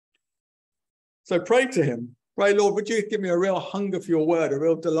 So pray to him. Pray, Lord, would you give me a real hunger for your word, a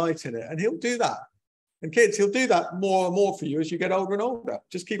real delight in it? And he'll do that. And kids, he'll do that more and more for you as you get older and older.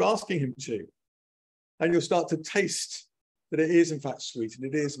 Just keep asking him to. And you'll start to taste that it is in fact sweet and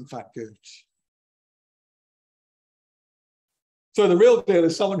it is in fact good. So the real deal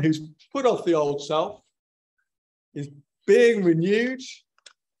is someone who's put off the old self, is being renewed,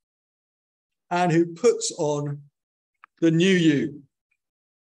 and who puts on the new you.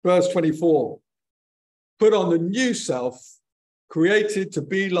 Verse 24, put on the new self, created to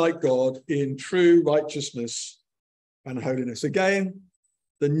be like God in true righteousness and holiness. Again,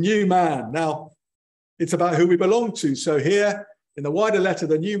 the new man. Now, it's about who we belong to. So here in the wider letter,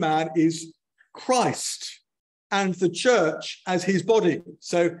 the new man is Christ and the church as his body.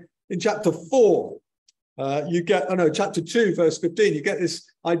 So in chapter 4, chapter 2, verse 15, you get this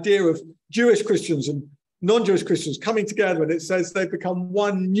idea of Jewish Christians and non-Jewish Christians coming together, and it says they've become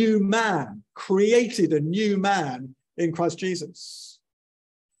one new man, created a new man in Christ Jesus.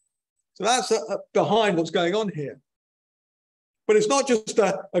 So that's behind what's going on here. But it's not just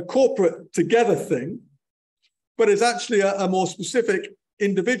a corporate together thing, but it's actually a more specific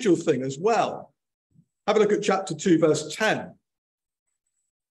individual thing as well. Have a look at chapter 2, verse 10.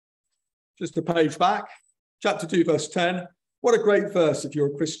 Just a page back. Chapter 2, verse 10. What a great verse if you're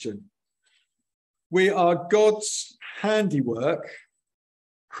a Christian. We are God's handiwork,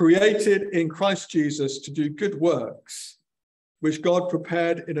 created in Christ Jesus to do good works, which God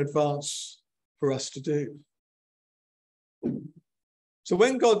prepared in advance for us to do. So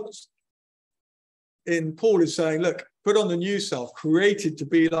when Paul is saying, look, put on the new self, created to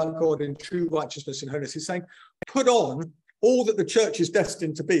be like God in true righteousness and holiness, he's saying, put on all that the church is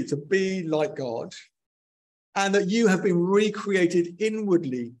destined to be like God, and that you have been recreated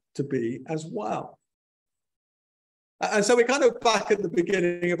inwardly to be as well. And so we're kind of back at the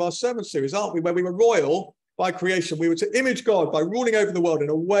beginning of our sermon series, aren't we? Where we were royal by creation. We were to image God by ruling over the world in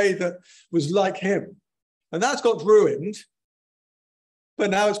a way that was like him. And that's got ruined, but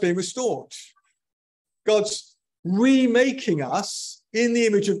now it's being restored. God's remaking us in the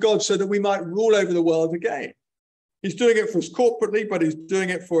image of God so that we might rule over the world again. He's doing it for us corporately, but he's doing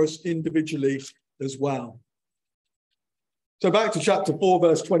it for us individually as well. So back to chapter 4,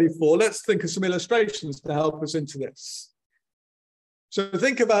 verse 24. Let's think of some illustrations to help us into this. So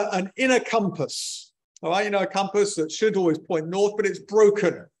think about an inner compass. All right, a compass that should always point north, but it's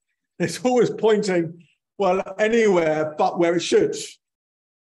broken. It's always pointing, well, anywhere but where it should.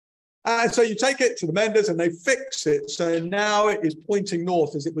 And so you take it to the menders and they fix it. So now it is pointing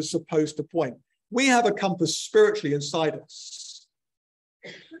north as it was supposed to point. We have a compass spiritually inside us.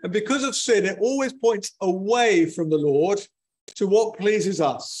 And because of sin, it always points away from the Lord to what pleases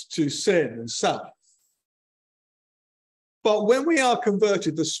us, to sin and self. But when we are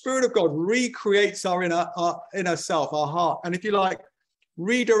converted, the Spirit of God recreates our inner self, our heart, and if you like,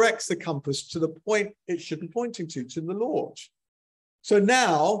 redirects the compass to the point it should be pointing to the Lord. So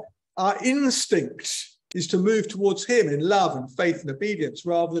now our instinct is to move towards him in love and faith and obedience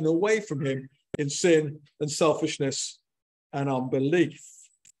rather than away from him in sin and selfishness and unbelief.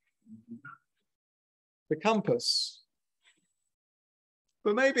 The compass.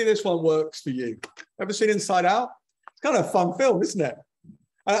 But maybe this one works for you. Ever seen Inside Out? It's kind of a fun film, isn't it?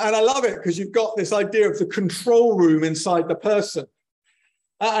 And I love it because you've got this idea of the control room inside the person.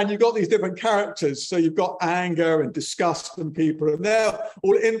 And you've got these different characters. So you've got anger and disgust in people, and they're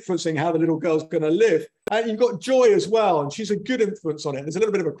all influencing how the little girl's going to live. And you've got Joy as well, and she's a good influence on it. There's a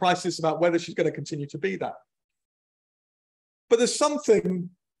little bit of a crisis about whether she's going to continue to be that. But there's something,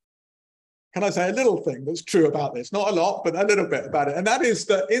 can I say a little thing that's true about this? Not a lot, but a little bit about it. And that is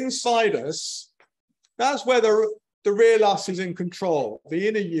that inside us, that's where the real us is in control, the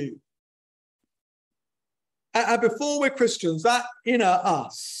inner you. And before we're Christians, that inner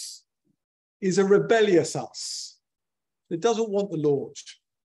us is a rebellious us that doesn't want the Lord.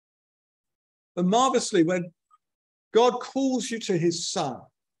 And marvelously, when God calls you to his Son,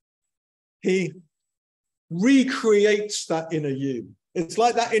 he recreates that inner you. It's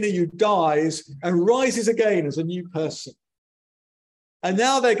like that inner you dies and rises again as a new person. And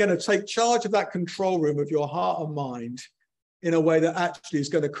now they're going to take charge of that control room of your heart and mind in a way that actually is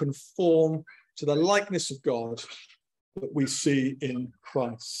going to conform to the likeness of God that we see in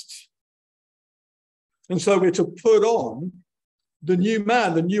Christ. And so we're to put on the new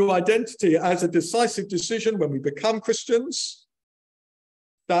man, the new identity as a decisive decision when we become Christians.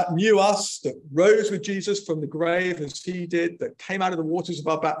 That new us that rose with Jesus from the grave as he did, that came out of the waters of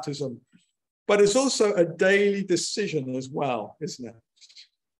our baptism. But it's also a daily decision as well, isn't it?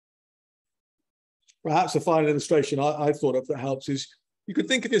 Perhaps a final illustration I thought of that helps is you could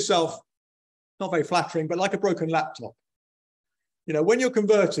think of yourself, not very flattering, but like a broken laptop. You know, when you're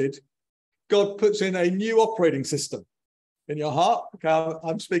converted, God puts in a new operating system in your heart. Okay,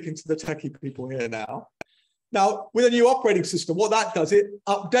 I'm speaking to the techie people here now. Now, with a new operating system, what that does, it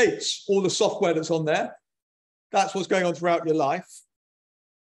updates all the software that's on there. That's what's going on throughout your life.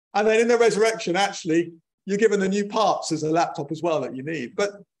 And then in the resurrection, actually, you're given the new parts as a laptop as well that you need.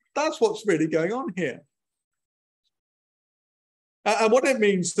 But that's what's really going on here. And what it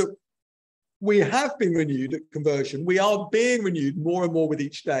means that we have been renewed at conversion. We are being renewed more and more with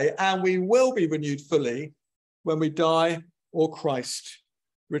each day, and we will be renewed fully when we die or Christ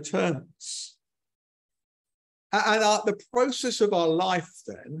returns. And the process of our life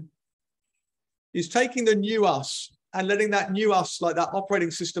then is taking the new us and letting that new us, like that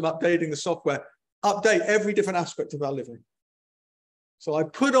operating system updating the software, update every different aspect of our living. So I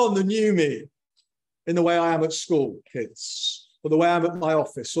put on the new me in the way I am at school, kids, or the way I am at my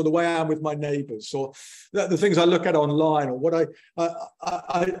office, or the way I am with my neighbors, or the things I look at online, or what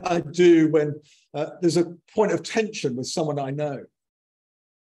I do when there's a point of tension with someone I know.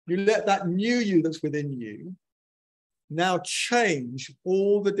 You let that new you that's within you now change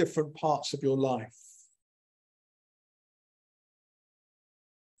all the different parts of your life.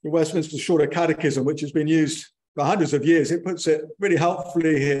 The Westminster Shorter Catechism, which has been used for hundreds of years, it puts it really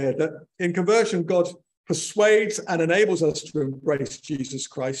helpfully here that in conversion, God persuades and enables us to embrace Jesus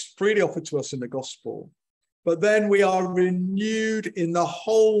Christ, freely offered to us in the gospel. But then we are renewed in the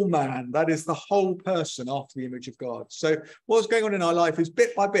whole man, that is the whole person after the image of God. So what's going on in our life is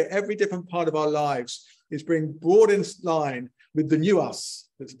bit by bit, every different part of our lives is being brought in line with the new us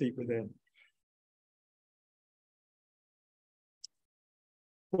that's deep within.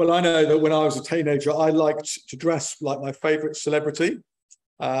 Well, I know that when I was a teenager, I liked to dress like my favorite celebrity.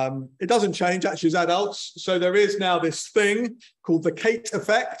 It doesn't change actually as adults. So there is now this thing called the Kate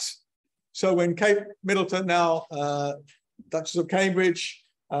effect. So when Kate Middleton, now Duchess of Cambridge,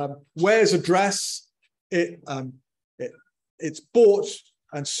 wears a dress, it's bought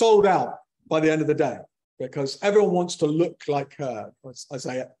and sold out by the end of the day because everyone wants to look like her. I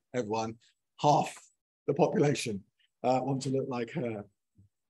say everyone, half the population want to look like her.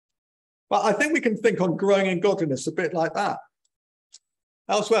 But I think we can think on growing in godliness a bit like that.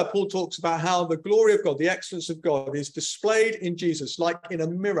 Elsewhere, Paul talks about how the glory of God, the excellence of God, is displayed in Jesus like in a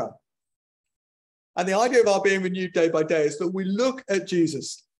mirror. And the idea of our being renewed day by day is that we look at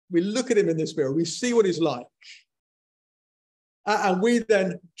Jesus, we look at him in this mirror, we see what he's like. And we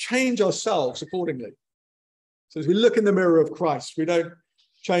then change ourselves accordingly. So as we look in the mirror of Christ, we don't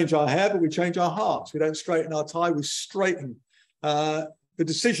change our hair, but we change our hearts. We don't straighten our tie, we straighten the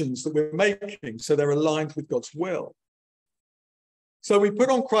decisions that we're making so they're aligned with God's will. So we put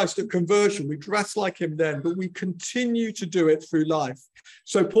on Christ at conversion, we dress like him then, but we continue to do it through life.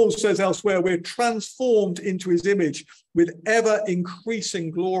 So Paul says elsewhere, we're transformed into his image with ever increasing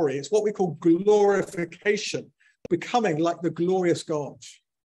glory. It's what we call glorification, becoming like the glorious God.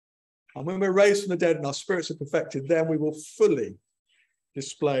 And when we're raised from the dead and our spirits are perfected, then we will fully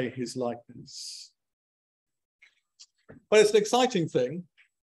display his likeness. But it's an exciting thing,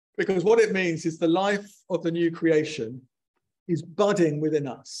 because what it means is the life of the new creation is budding within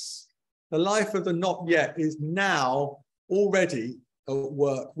us. The life of the not yet is now already at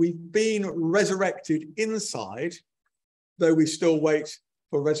work. We've been resurrected inside, though we still wait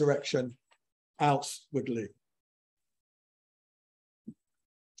for resurrection outwardly.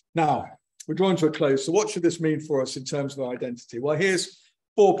 Now, we're drawing to a close. So what should this mean for us in terms of our identity? Well, here's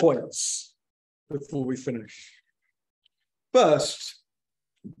 4 points before we finish. First,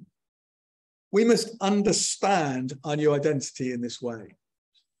 we must understand our new identity in this way.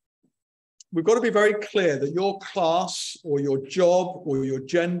 We've got to be very clear that your class or your job or your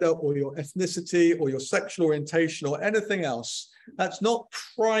gender or your ethnicity or your sexual orientation or anything else, that's not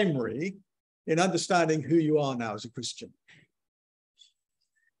primary in understanding who you are now as a Christian.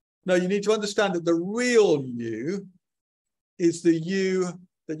 No, you need to understand that the real you is the you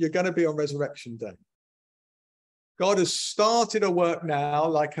that you're going to be on Resurrection Day. God has started a work now,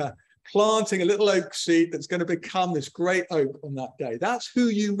 like planting a little oak seed that's going to become this great oak on that day. That's who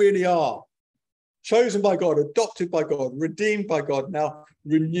you really are. Chosen by God, adopted by God, redeemed by God, now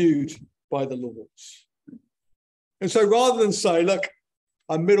renewed by the Lord. And so rather than say, look,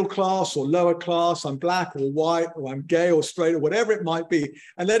 I'm middle class or lower class, I'm black or white, or I'm gay or straight, or whatever it might be,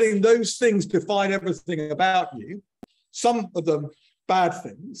 and letting those things define everything about you, some of them bad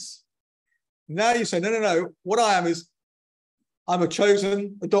things. Now you say, no. What I am is I'm a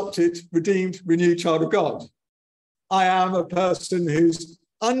chosen, adopted, redeemed, renewed child of God. I am a person who's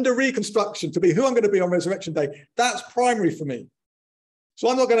under reconstruction to be who I'm going to be on Resurrection Day. That's primary for me. So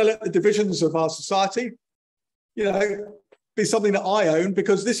I'm not going to let the divisions of our society, be something that I own,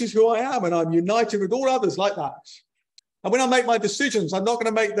 because this is who I am and I'm united with all others like that. And when I make my decisions, I'm not going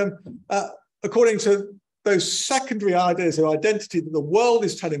to make them according to those secondary ideas of identity that the world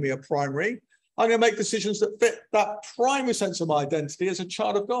is telling me are primary. I'm going to make decisions that fit that primary sense of my identity as a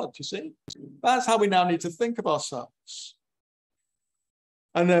child of God, you see? That's how we now need to think of ourselves.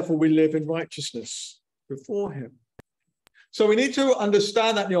 And therefore we live in righteousness before him. So we need to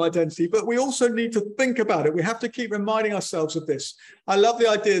understand that new identity, but we also need to think about it. We have to keep reminding ourselves of this. I love the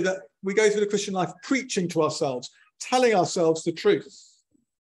idea that we go through the Christian life preaching to ourselves, telling ourselves the truth.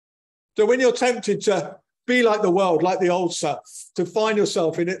 So when you're tempted to be like the world, like the old self, to find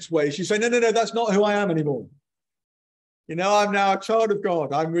yourself in its ways, you say, no, that's not who I am anymore. I'm now a child of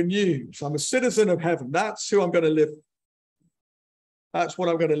God. I'm renewed. I'm a citizen of heaven. That's who I'm going to live. That's what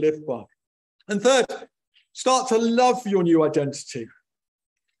I'm going to live by. And third, start to love your new identity.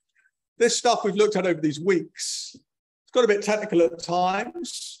 This stuff we've looked at over these weeks, it's got a bit technical at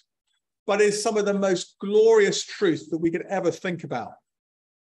times, but it's some of the most glorious truth that we could ever think about.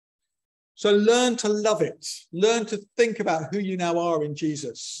 So learn to love it. Learn to think about who you now are in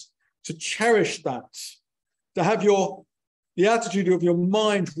Jesus, to cherish that, to have the attitude of your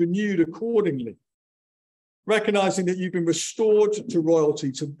mind renewed accordingly, recognizing that you've been restored to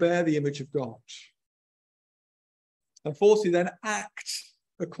royalty to bear the image of God. And fourthly, then act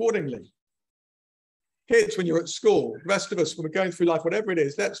accordingly. Kids, when you're at school, the rest of us, when we're going through life, whatever it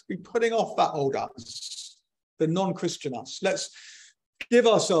is, let's be putting off that old us, the non-Christian us. Let's give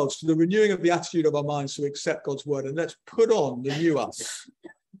ourselves to the renewing of the attitude of our minds to accept God's word, and let's put on the new us,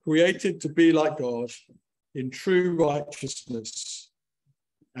 created to be like God in true righteousness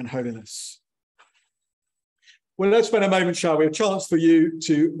and holiness. Well, let's spend a moment, shall we? A chance for you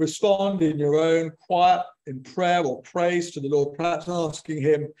to respond in your own quiet, in prayer or praise to the Lord, perhaps asking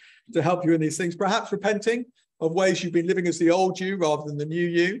him to help you in these things, perhaps repenting of ways you've been living as the old you rather than the new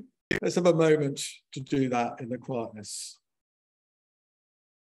you. Let's have a moment to do that in the quietness.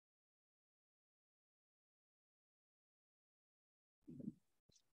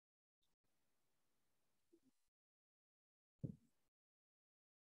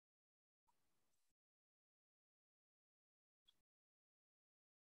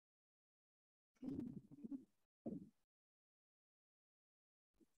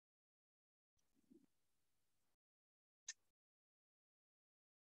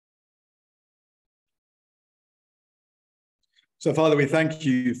 So, Father, we thank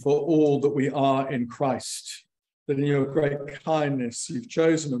you for all that we are in Christ, that in your great kindness you've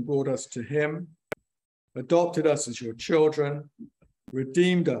chosen and brought us to him, adopted us as your children,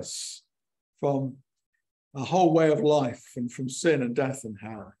 redeemed us from a whole way of life and from sin and death and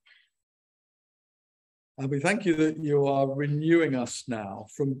hell. And we thank you that you are renewing us now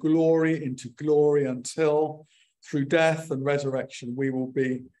from glory into glory until through death and resurrection, we will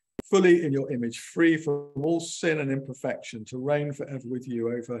be fully in your image, free from all sin and imperfection, to reign forever with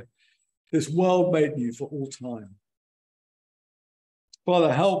you over this world made new for all time.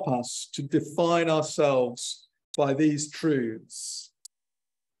 Father, help us to define ourselves by these truths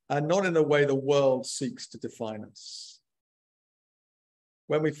and not in the way the world seeks to define us.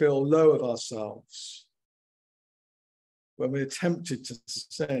 When we feel low of ourselves, when we're tempted to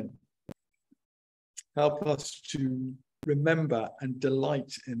sin, help us to remember and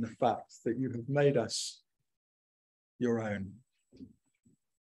delight in the fact that you have made us your own.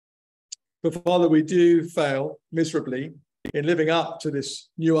 But Father, we do fail miserably in living up to this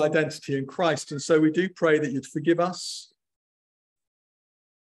new identity in Christ. And so we do pray that you'd forgive us.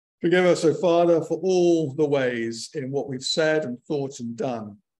 Forgive us, O Father, for all the ways in what we've said and thought and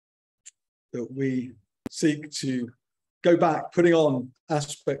done that we seek to go back, putting on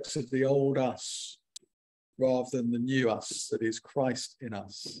aspects of the old us rather than the new us that is Christ in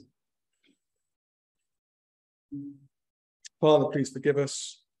us. Father, please forgive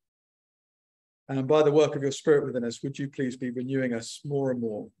us. And by the work of your Spirit within us, would you please be renewing us more and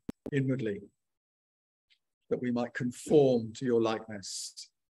more inwardly, that we might conform to your likeness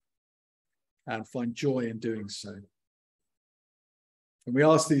and find joy in doing so. And we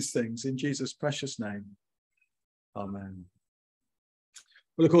ask these things in Jesus' precious name. Amen.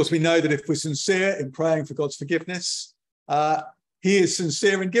 Well, of course, we know that if we're sincere in praying for God's forgiveness, he is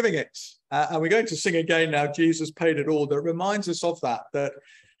sincere in giving it. And we're going to sing again now, Jesus Paid It All. That reminds us of that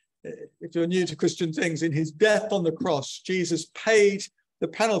if you're new to Christian things, in his death on the cross, Jesus paid the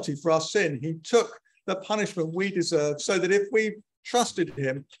penalty for our sin. He took the punishment we deserve so that if we trusted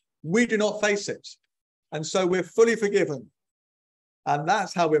him, we do not face it. And so we're fully forgiven. And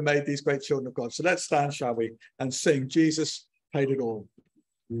that's how we're made these great children of God. So let's stand, shall we, and sing Jesus Paid It All.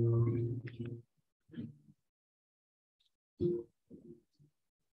 I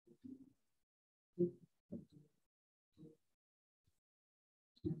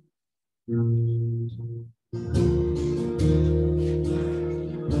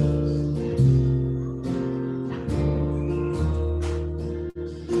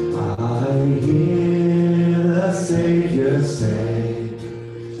hear the Savior say,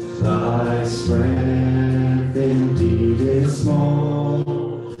 thy strength indeed is small.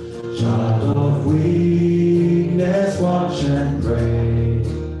 Child of weakness, watch and pray.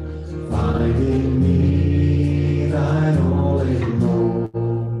 Find in me thine all in all.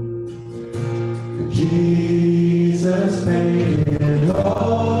 Jesus paid it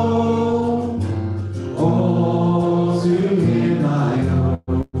all to him I owe.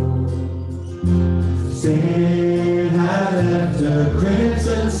 Sin had left a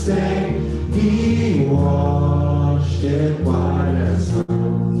crimson stain, he washed it white as snow.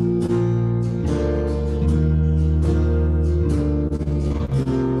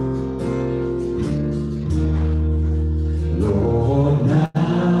 Lord,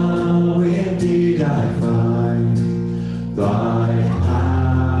 now indeed I find thy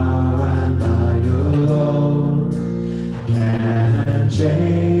power and thine alone can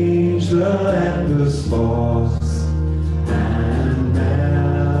change the leper's spots and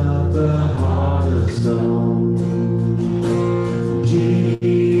melt the heart of stone.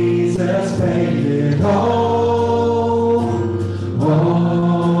 Jesus paid it all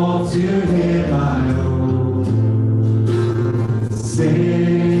to him I owe.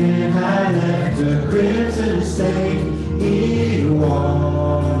 Sin had left a crimson stain, he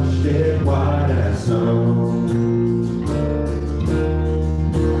washed it white as snow.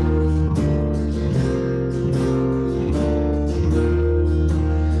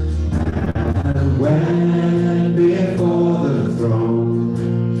 And when before the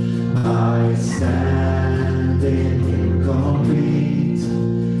throne I stand in incomplete,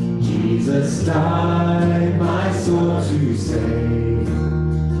 Jesus died my soul to save.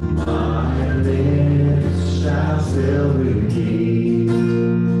 My lips shall still repeat,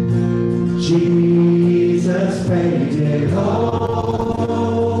 Jesus paid it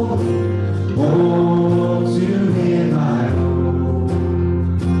all to him I owe.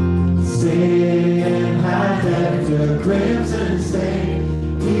 Sin had left a crimson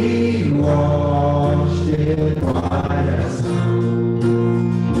stain, he washed it white as snow.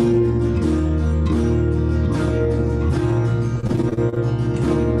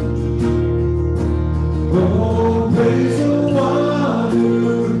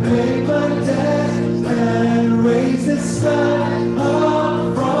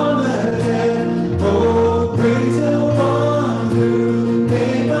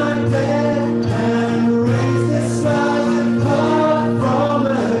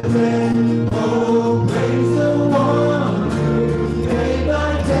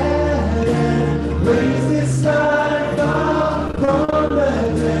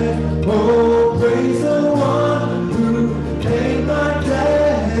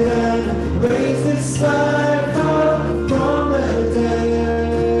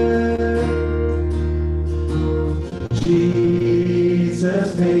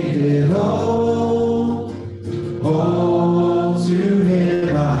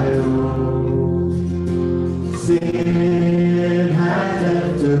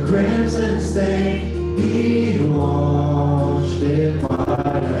 the crimson stain, he washed it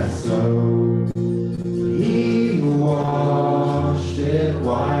white as snow. He washed it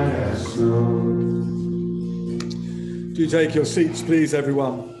white as snow. Do take your seats, please,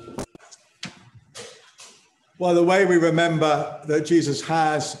 everyone. Well, the way we remember that Jesus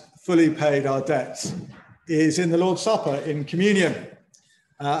has fully paid our debts is in the Lord's Supper, in communion.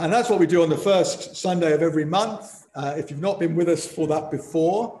 And that's what we do on the first Sunday of every month, if you've not been with us for that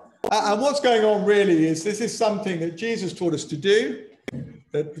before. And what's going on really is this is something that Jesus taught us to do.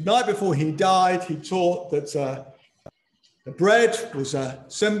 That the night before he died, he taught that the bread was a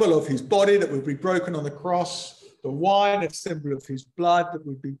symbol of his body that would be broken on the cross, the wine a symbol of his blood that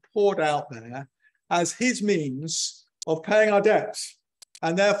would be poured out there as his means of paying our debts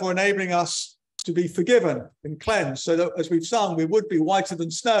and therefore enabling us to be forgiven and cleansed, so that, as we've sung, we would be whiter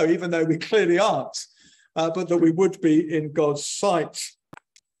than snow, even though we clearly aren't, but that we would be in God's sight.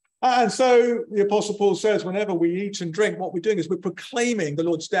 And so the Apostle Paul says, whenever we eat and drink, what we're doing is we're proclaiming the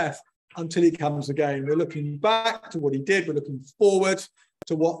Lord's death until he comes again. We're looking back to what he did. We're looking forward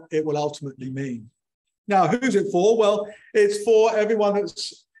to what it will ultimately mean. Now, who's it for? Well, it's for everyone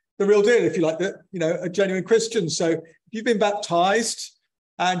that's the real deal, if you like, a genuine Christian. So if you've been baptized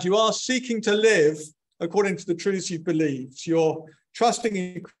and you are seeking to live according to the truths you've believed, you're trusting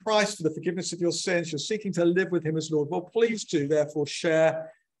in Christ for the forgiveness of your sins, you're seeking to live with him as Lord, well, please do therefore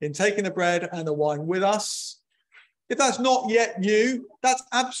share in taking the bread and the wine with us. If that's not yet you, that's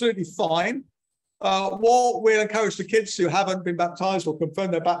absolutely fine. What we'll encourage the kids who haven't been baptized or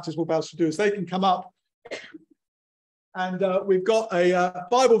confirmed their baptismal vows to do is they can come up, and we've got a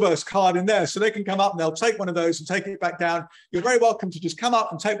Bible verse card in there, so they can come up and they'll take one of those and take it back down. You're very welcome to just come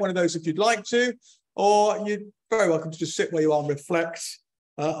up and take one of those if you'd like to, or you're very welcome to just sit where you are and reflect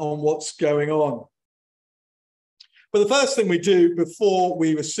on what's going on. But the first thing we do before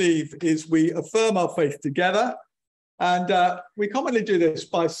we receive is we affirm our faith together. And we commonly do this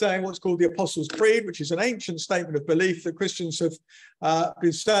by saying what's called the Apostles' Creed, which is an ancient statement of belief that Christians have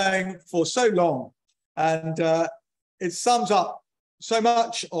been saying for so long. And it sums up so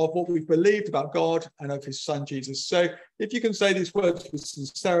much of what we've believed about God and of his son, Jesus. So if you can say these words with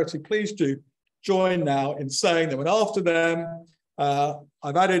sincerity, please do join now in saying them. And after them,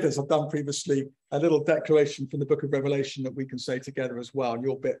 I've added, as I've done previously, a little declaration from the book of Revelation that we can say together as well.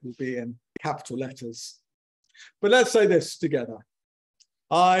 Your bit will be in capital letters. But let's say this together.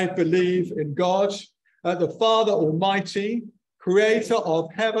 I believe in God, the Father Almighty, creator of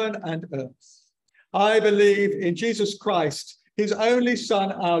heaven and earth. I believe in Jesus Christ, his only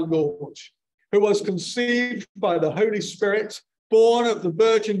Son, our Lord, who was conceived by the Holy Spirit, born of the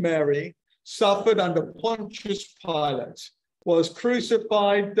Virgin Mary, suffered under Pontius Pilate, was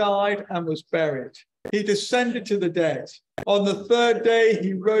crucified, died, and was buried. He descended to the dead. On the third day,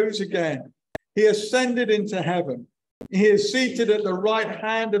 he rose again. He ascended into heaven. He is seated at the right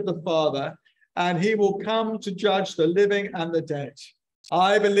hand of the Father, and he will come to judge the living and the dead.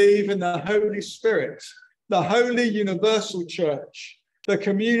 I believe in the Holy Spirit, the holy universal church, the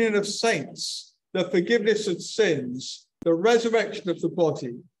communion of saints, the forgiveness of sins, the resurrection of the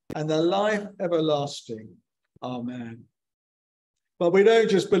body, and the life everlasting. Amen. But we don't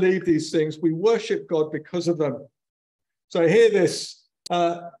just believe these things, we worship God because of them. So hear this.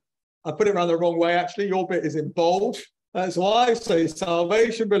 I put it around the wrong way, actually. Your bit is in bold. So I say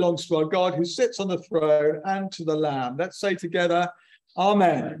salvation belongs to our God who sits on the throne and to the Lamb. Let's say together,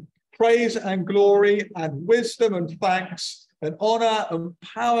 Amen. Praise and glory and wisdom and thanks and honor and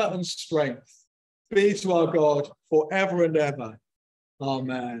power and strength be to our God forever and ever.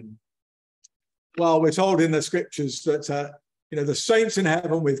 Amen. Well, we're told in the scriptures that the saints in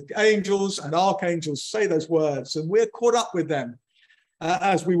heaven with angels and archangels say those words, and we're caught up with them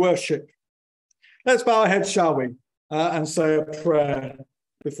as we worship. Let's bow our heads, shall we, and say a prayer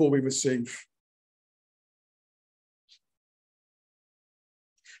before we receive.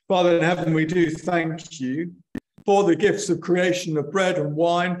 Father in heaven, we do thank you for the gifts of creation of bread and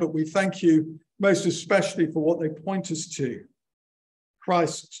wine, but we thank you most especially for what they point us to,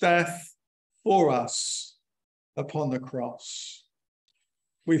 Christ's death for us upon the cross.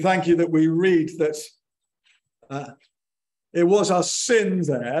 We thank you that we read that it was our sin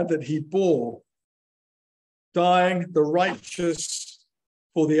there that he bore, dying the righteous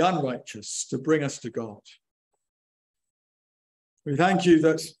for the unrighteous to bring us to God. We thank you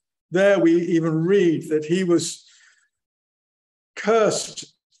that there we even read that he was cursed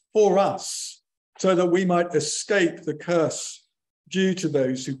for us so that we might escape the curse due to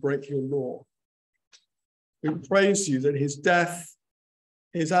those who break your law. We praise you that his death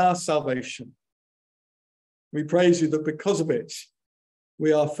is our salvation. We praise you that because of it,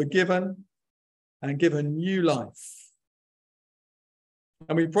 we are forgiven and given new life.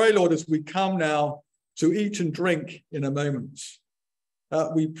 And we pray, Lord, as we come now to eat and drink in a moment,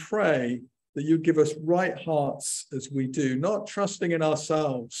 we pray that you give us right hearts as we do, not trusting in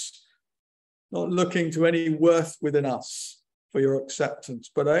ourselves, not looking to any worth within us for your acceptance,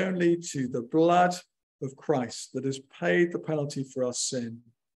 but only to the blood of Christ that has paid the penalty for our sin,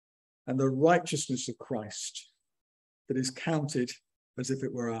 and the righteousness of Christ that is counted as if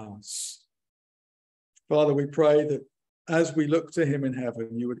it were ours. Father, we pray that as we look to him in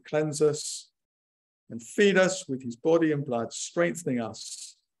heaven, you would cleanse us and feed us with his body and blood, strengthening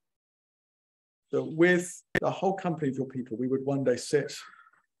us, that with the whole company of your people, we would one day sit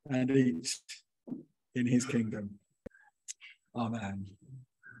and eat in his kingdom. Amen.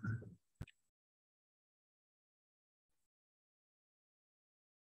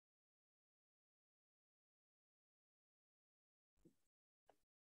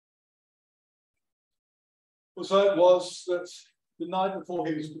 Well, so it was that the night before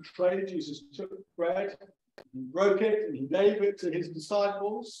he was betrayed, Jesus took bread, he broke it, and he gave it to his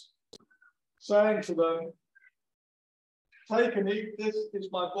disciples, saying to them, "Take and eat, this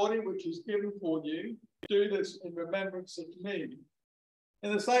is my body which is given for you. Do this in remembrance of me."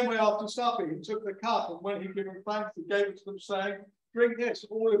 In the same way, after supper, he took the cup, and when he had given thanks, he gave it to them, saying, "Drink this,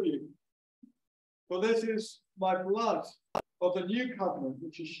 all of you. For this is my blood of the new covenant,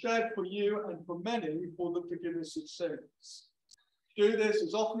 which is shed for you and for many for the forgiveness of sins. Do this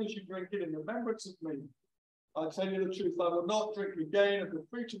as often as you drink it in remembrance of me. I tell you the truth, I will not drink again of the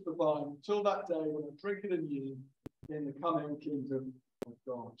fruit of the vine until that day when I drink it anew in the coming kingdom of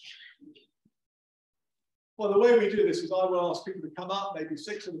God." Well, the way we do this is I will ask people to come up, maybe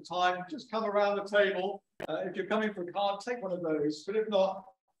 6 at a time, just come around the table. If you're coming for a card, take one of those. But if not,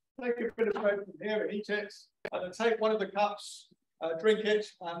 take a bit of bread from here and eat it, and then take one of the cups, drink it,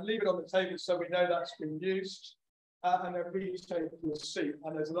 and leave it on the table so we know that's been used. And then please take your seat.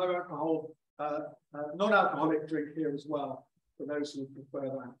 And there's a low alcohol, non-alcoholic drink here as well for those who prefer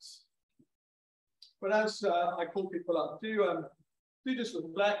that. But as I call people up, do just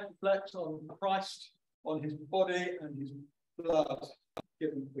reflect on Christ, on his body and his blood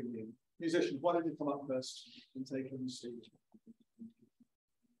given for you. Musicians, why don't you come up first and take your seat?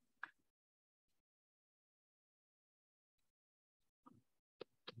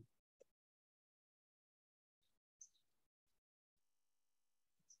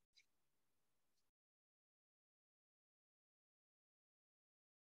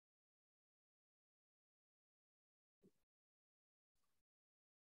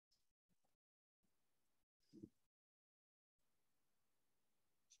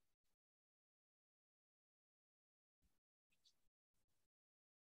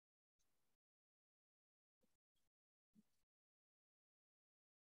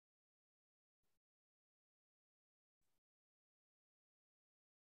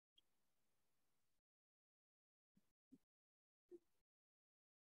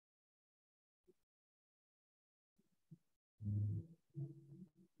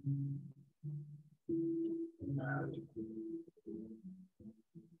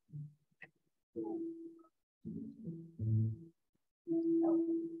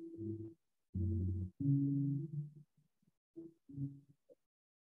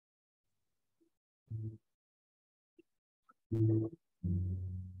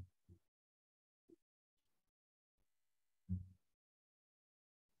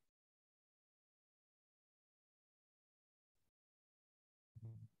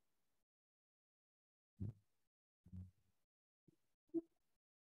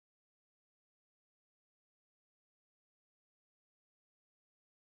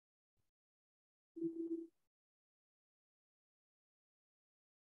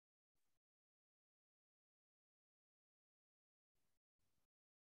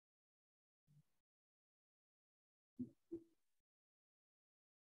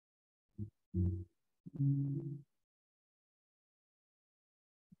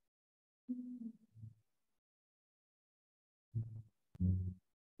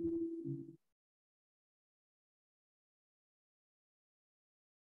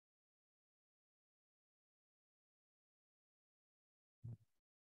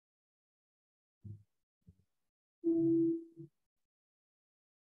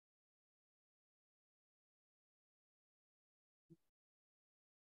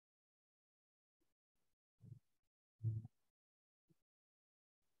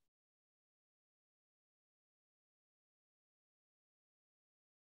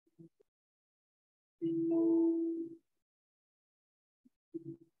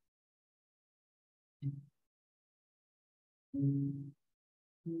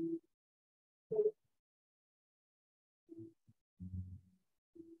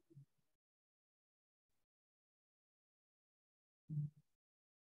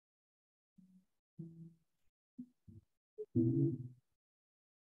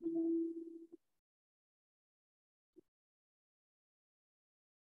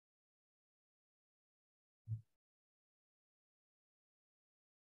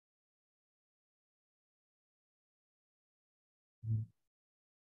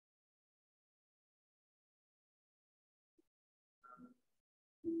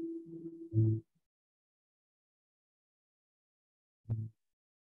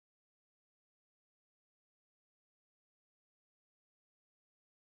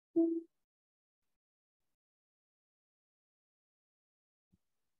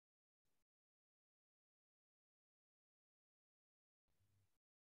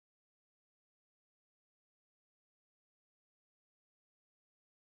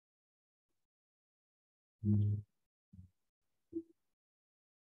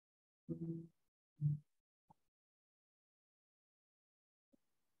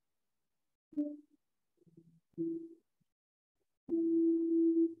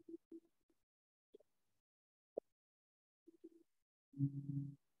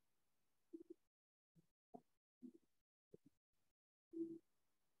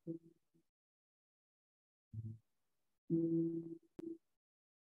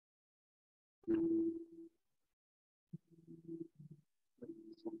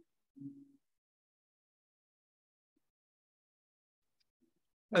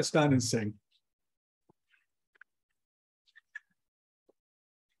 Let's stand and sing.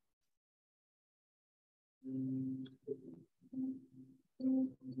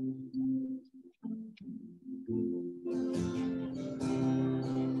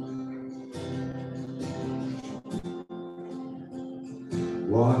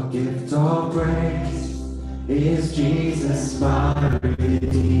 What gift of grace is Jesus my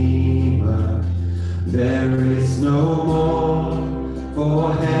Redeemer? There is no more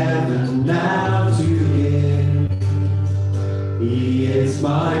for heaven now to give. He is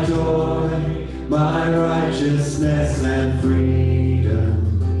my joy, my righteousness and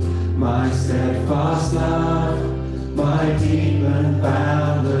freedom, my steadfast love, my deep and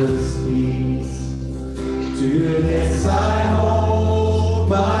boundless peace. To this I hold,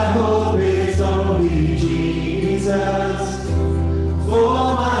 my hope is only Jesus. For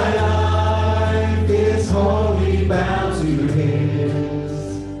my life is wholly bound to His.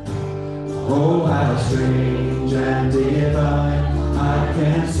 Oh, how strange and divine, I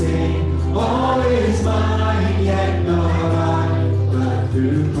can sing, all is mine, yet not I, but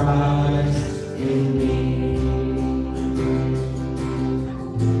through Christ in me.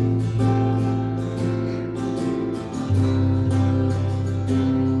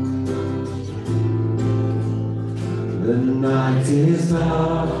 The night is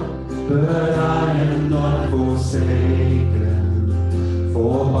dark, but I am not forsaken.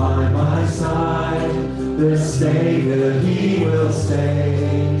 For by my side, the Savior, He will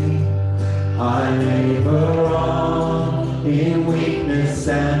stay. I labor on in weakness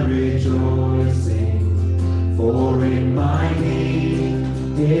and rejoicing. For in my need,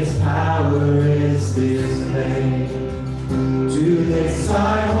 His power is displayed. To this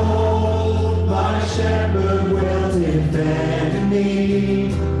I hold, my shepherd will defend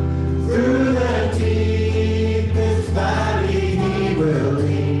me. Through the deepest valley He will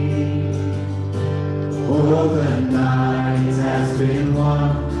lead. Oh, the night has been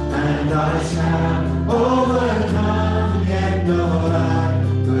won, and I shall overcome, yet not I,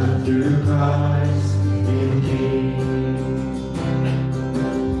 but through Christ in me.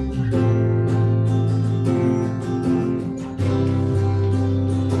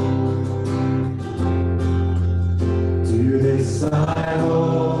 I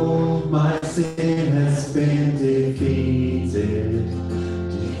hold, my sin has been defeated.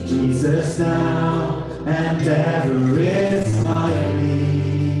 Jesus now and ever is my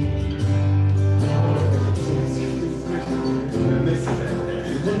lead.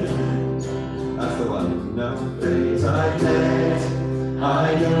 That's the one. No days I let,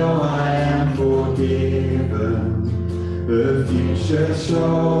 I know I am forgiven. The future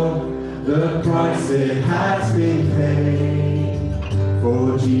sure, the price it has been paid.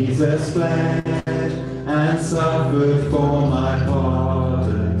 For Jesus bled and suffered for my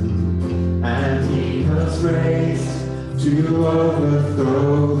pardon, and He was raised to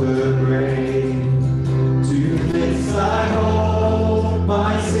overthrow the grave. To this I hold,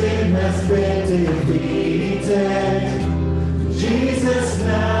 my sin has been defeated. Jesus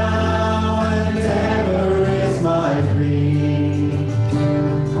now and ever is my plea.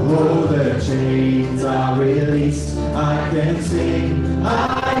 chains are released, I can sing,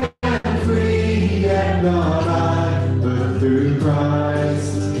 I am free, yet not I, but through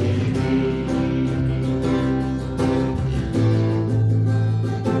Christ in me.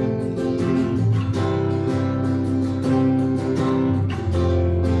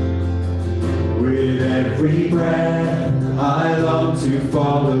 With every breath, I long to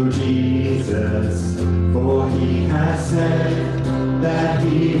follow Jesus, for he has said that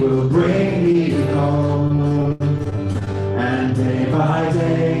he will bring me home. And day by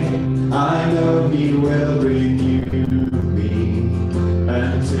day, I know he will renew me,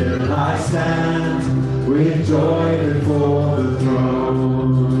 until I stand with joy before the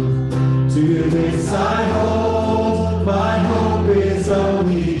throne. To this I hold, my hope is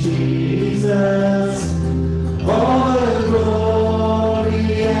only Jesus. All the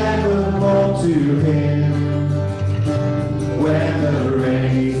glory evermore to him. When the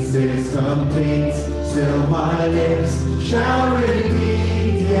race is complete, still my lips shall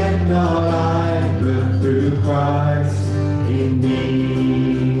repeat, yet not I, but through Christ in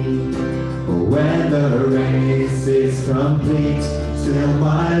me. When the race is complete, still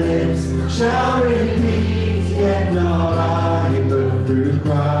my lips shall repeat, yet not I, but through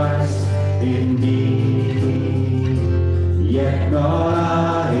Christ in me. Yet not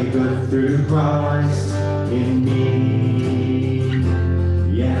I, but through Christ in me.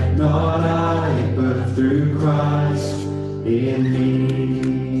 Yet not I, but through Christ in me.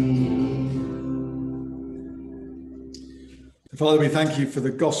 Father, we thank you for the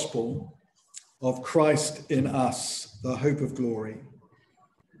gospel of Christ in us, the hope of glory.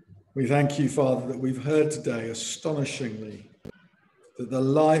 We thank you, Father, that we've heard today astonishingly that the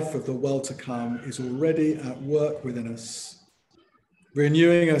life of the world to come is already at work within us,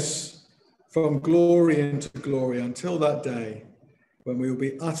 renewing us from glory into glory until that day when we will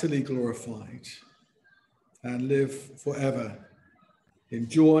be utterly glorified and live forever in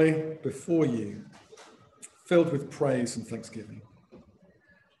joy before you, filled with praise and thanksgiving.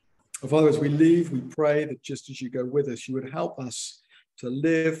 Oh, Father, as we leave, we pray that just as you go with us, you would help us to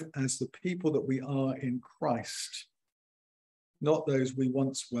live as the people that we are in Christ, not those we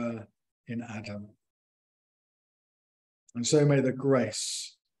once were in Adam. And so may the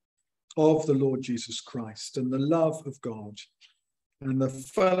grace of the Lord Jesus Christ and the love of God and the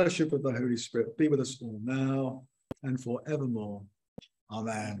fellowship of the Holy Spirit be with us all now and forevermore.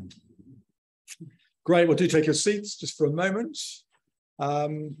 Amen. Great. Well, do take your seats just for a moment.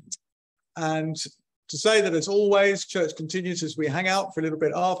 And to say that, as always, church continues as we hang out for a little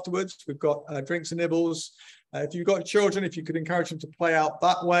bit afterwards. We've got drinks and nibbles. If you've got children, if you could encourage them to play out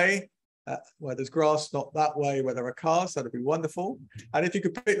that way, where there's grass, not that way where there are cars, that'd be wonderful. And if you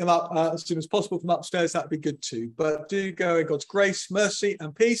could pick them up as soon as possible from upstairs, that'd be good too. But do go in God's grace, mercy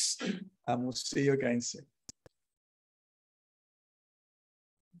and peace, and we'll see you again soon.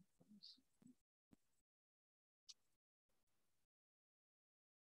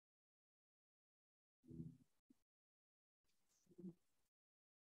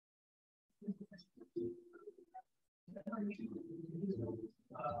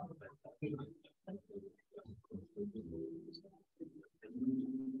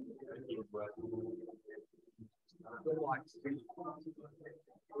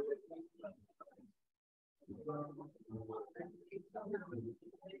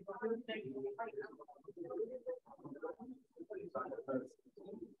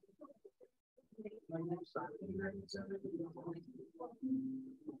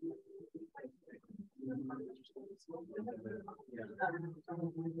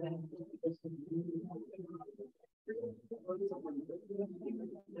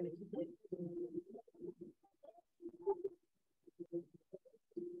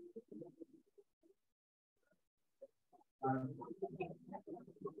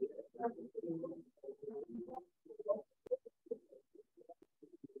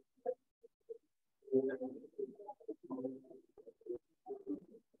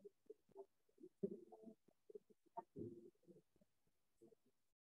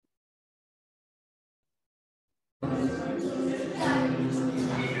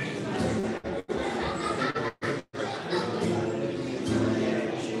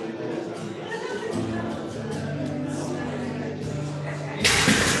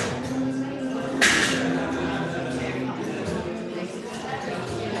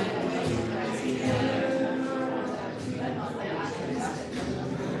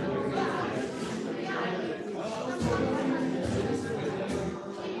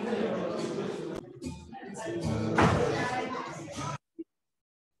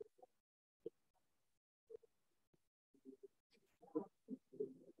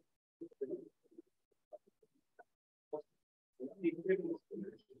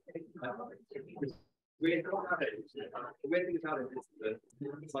 weird thing about it is that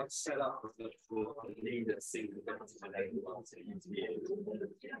it's like set up for the leader to sing the dance and then the ones that use the ears.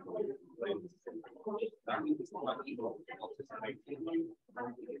 That means it's not evil.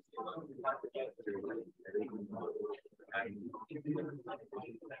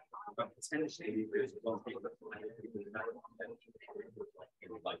 But potentially, there's one thing that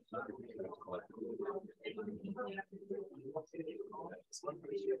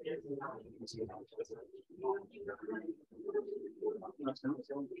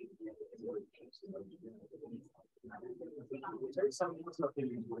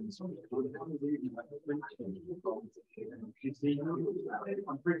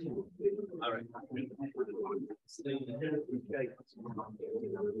all right.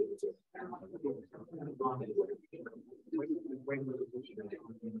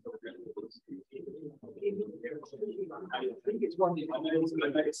 I think it's one thing I noticed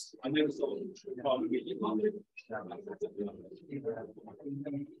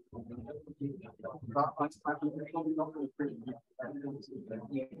probably not going to print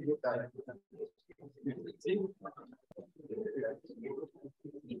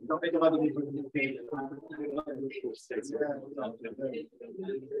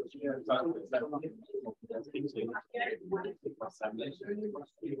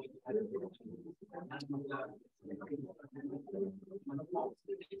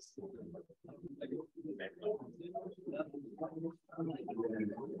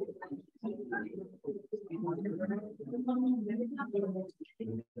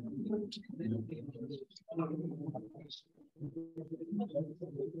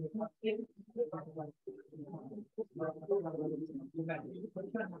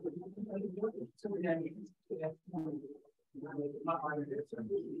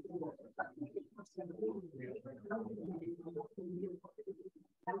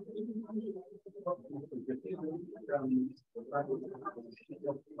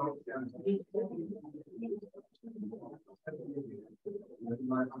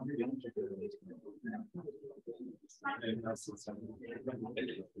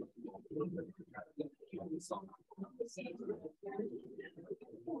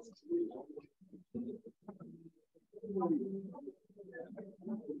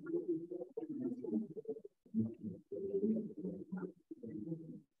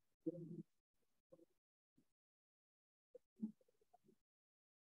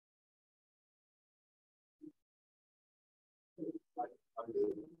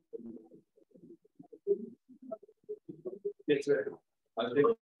I think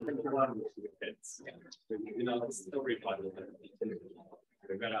it's, you know, it's still really quite a little bit.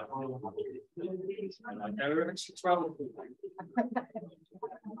 We got out and I go actually 12.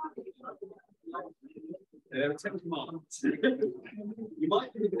 There are 10 commands. You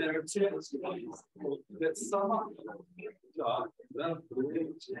might think there are 10 commands. Let's sum up.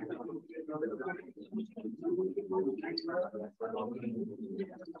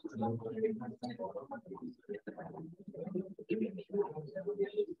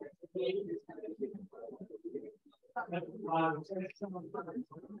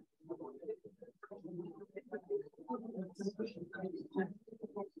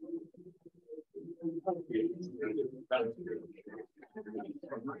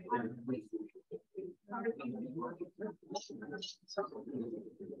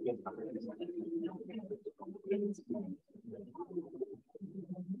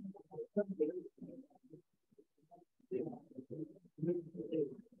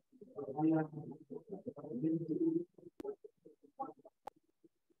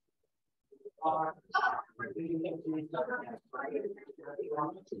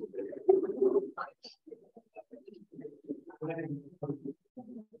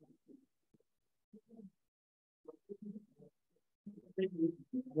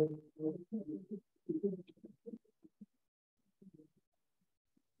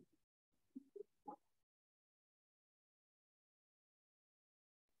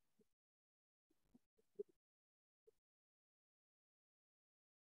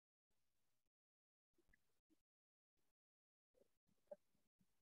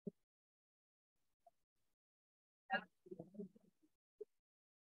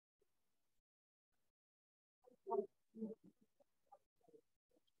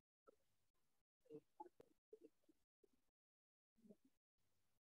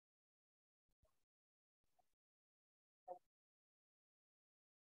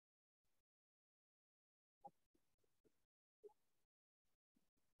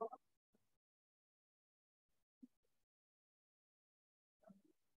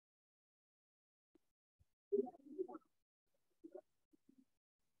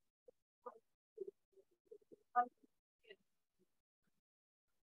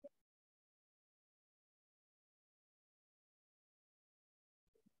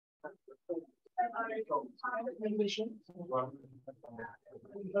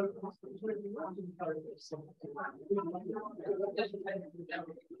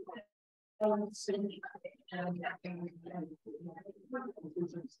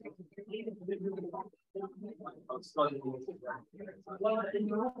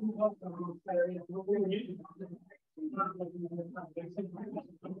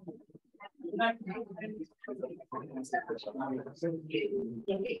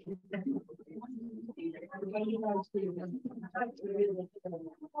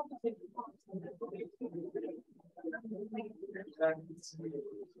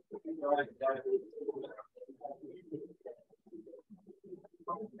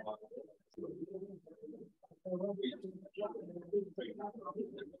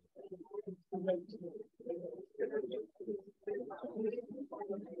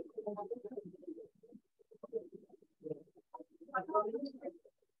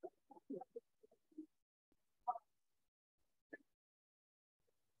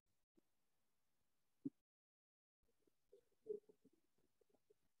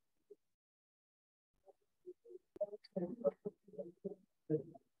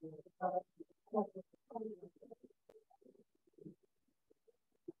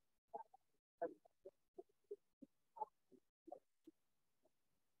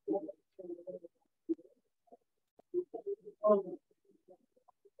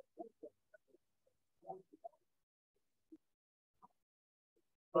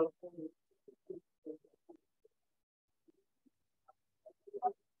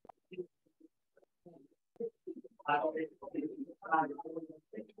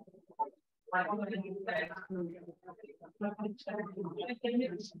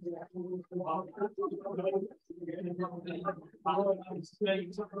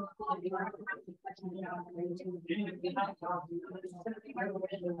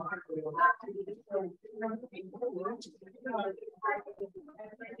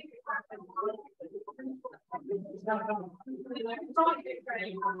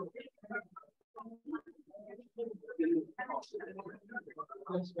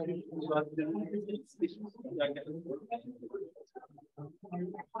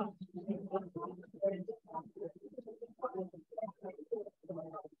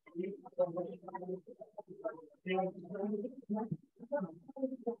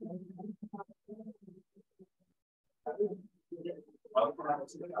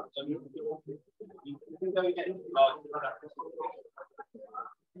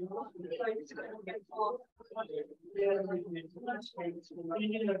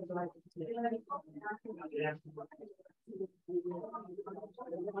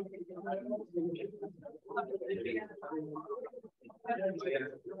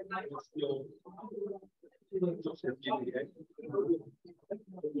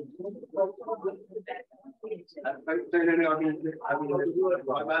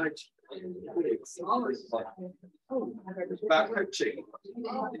 About coaching.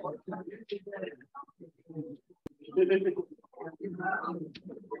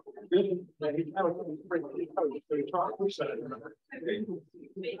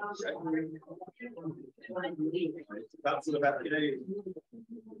 That's sort of about,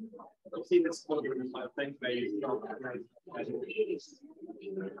 I've seen this one of my things maybe it's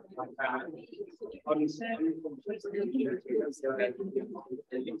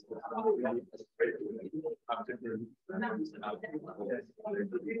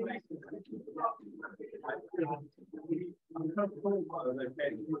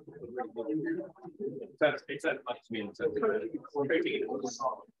much to me in terms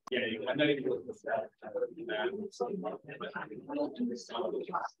of yeah, I know you look at that.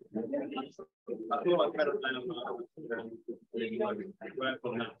 I feel like better than work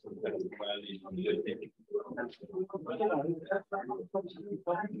on that.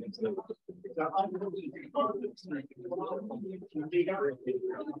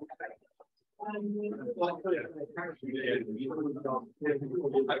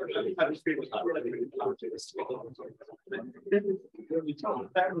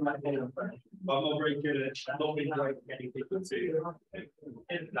 I'm not very good at not being great at getting people to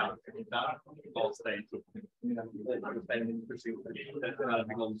that all stage.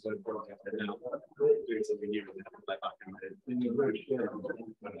 Developing on so project and now doing something new like back in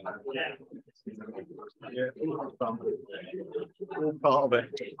All part of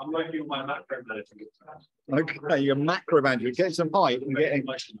it. I'm working on my macro management. Okay, you're macro manager. Get some height and getting.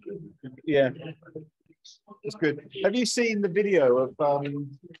 Yeah, that's good. Have you seen the video of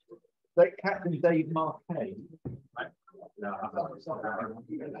Captain Dave Marquet?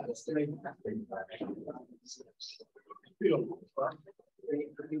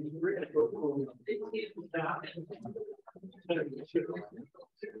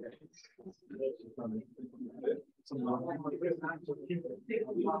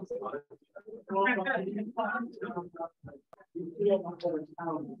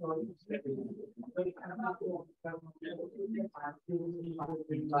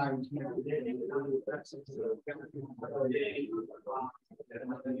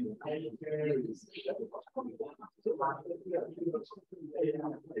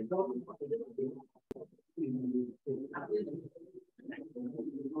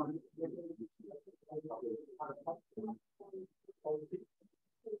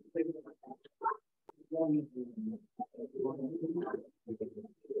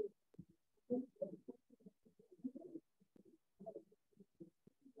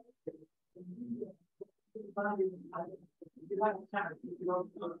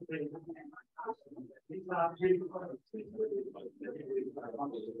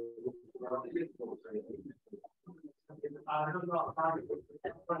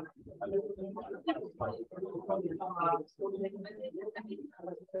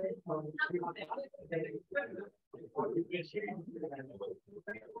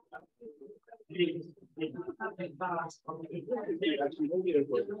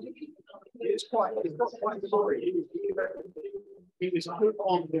 It's got quite sorry. He was put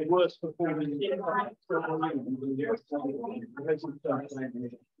on the worst performing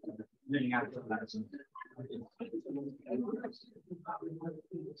leading out of that.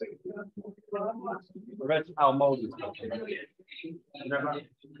 Red Almold.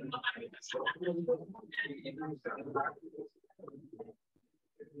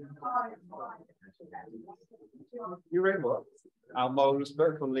 You read what? Almold's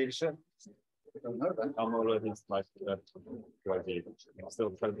book on leadership. Almold is like still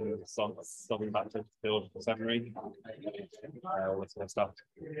president of Southern Baptist Field Seminary, all this kind of stuff.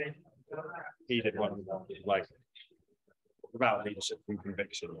 He did one like about leadership through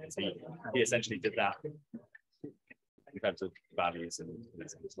conviction. He essentially did that in terms of values and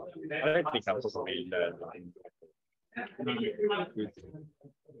stuff. I don't think I'll probably learn.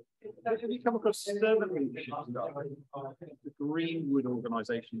 Have you come across servant leadership? The Greenwood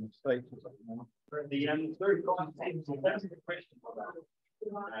organisation in the States or something? The very common thing. That's the question.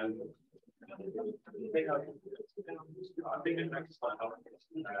 I think it's next slide.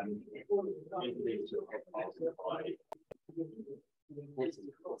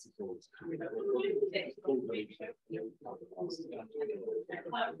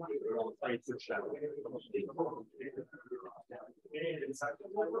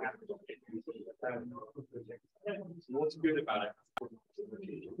 What's good about it?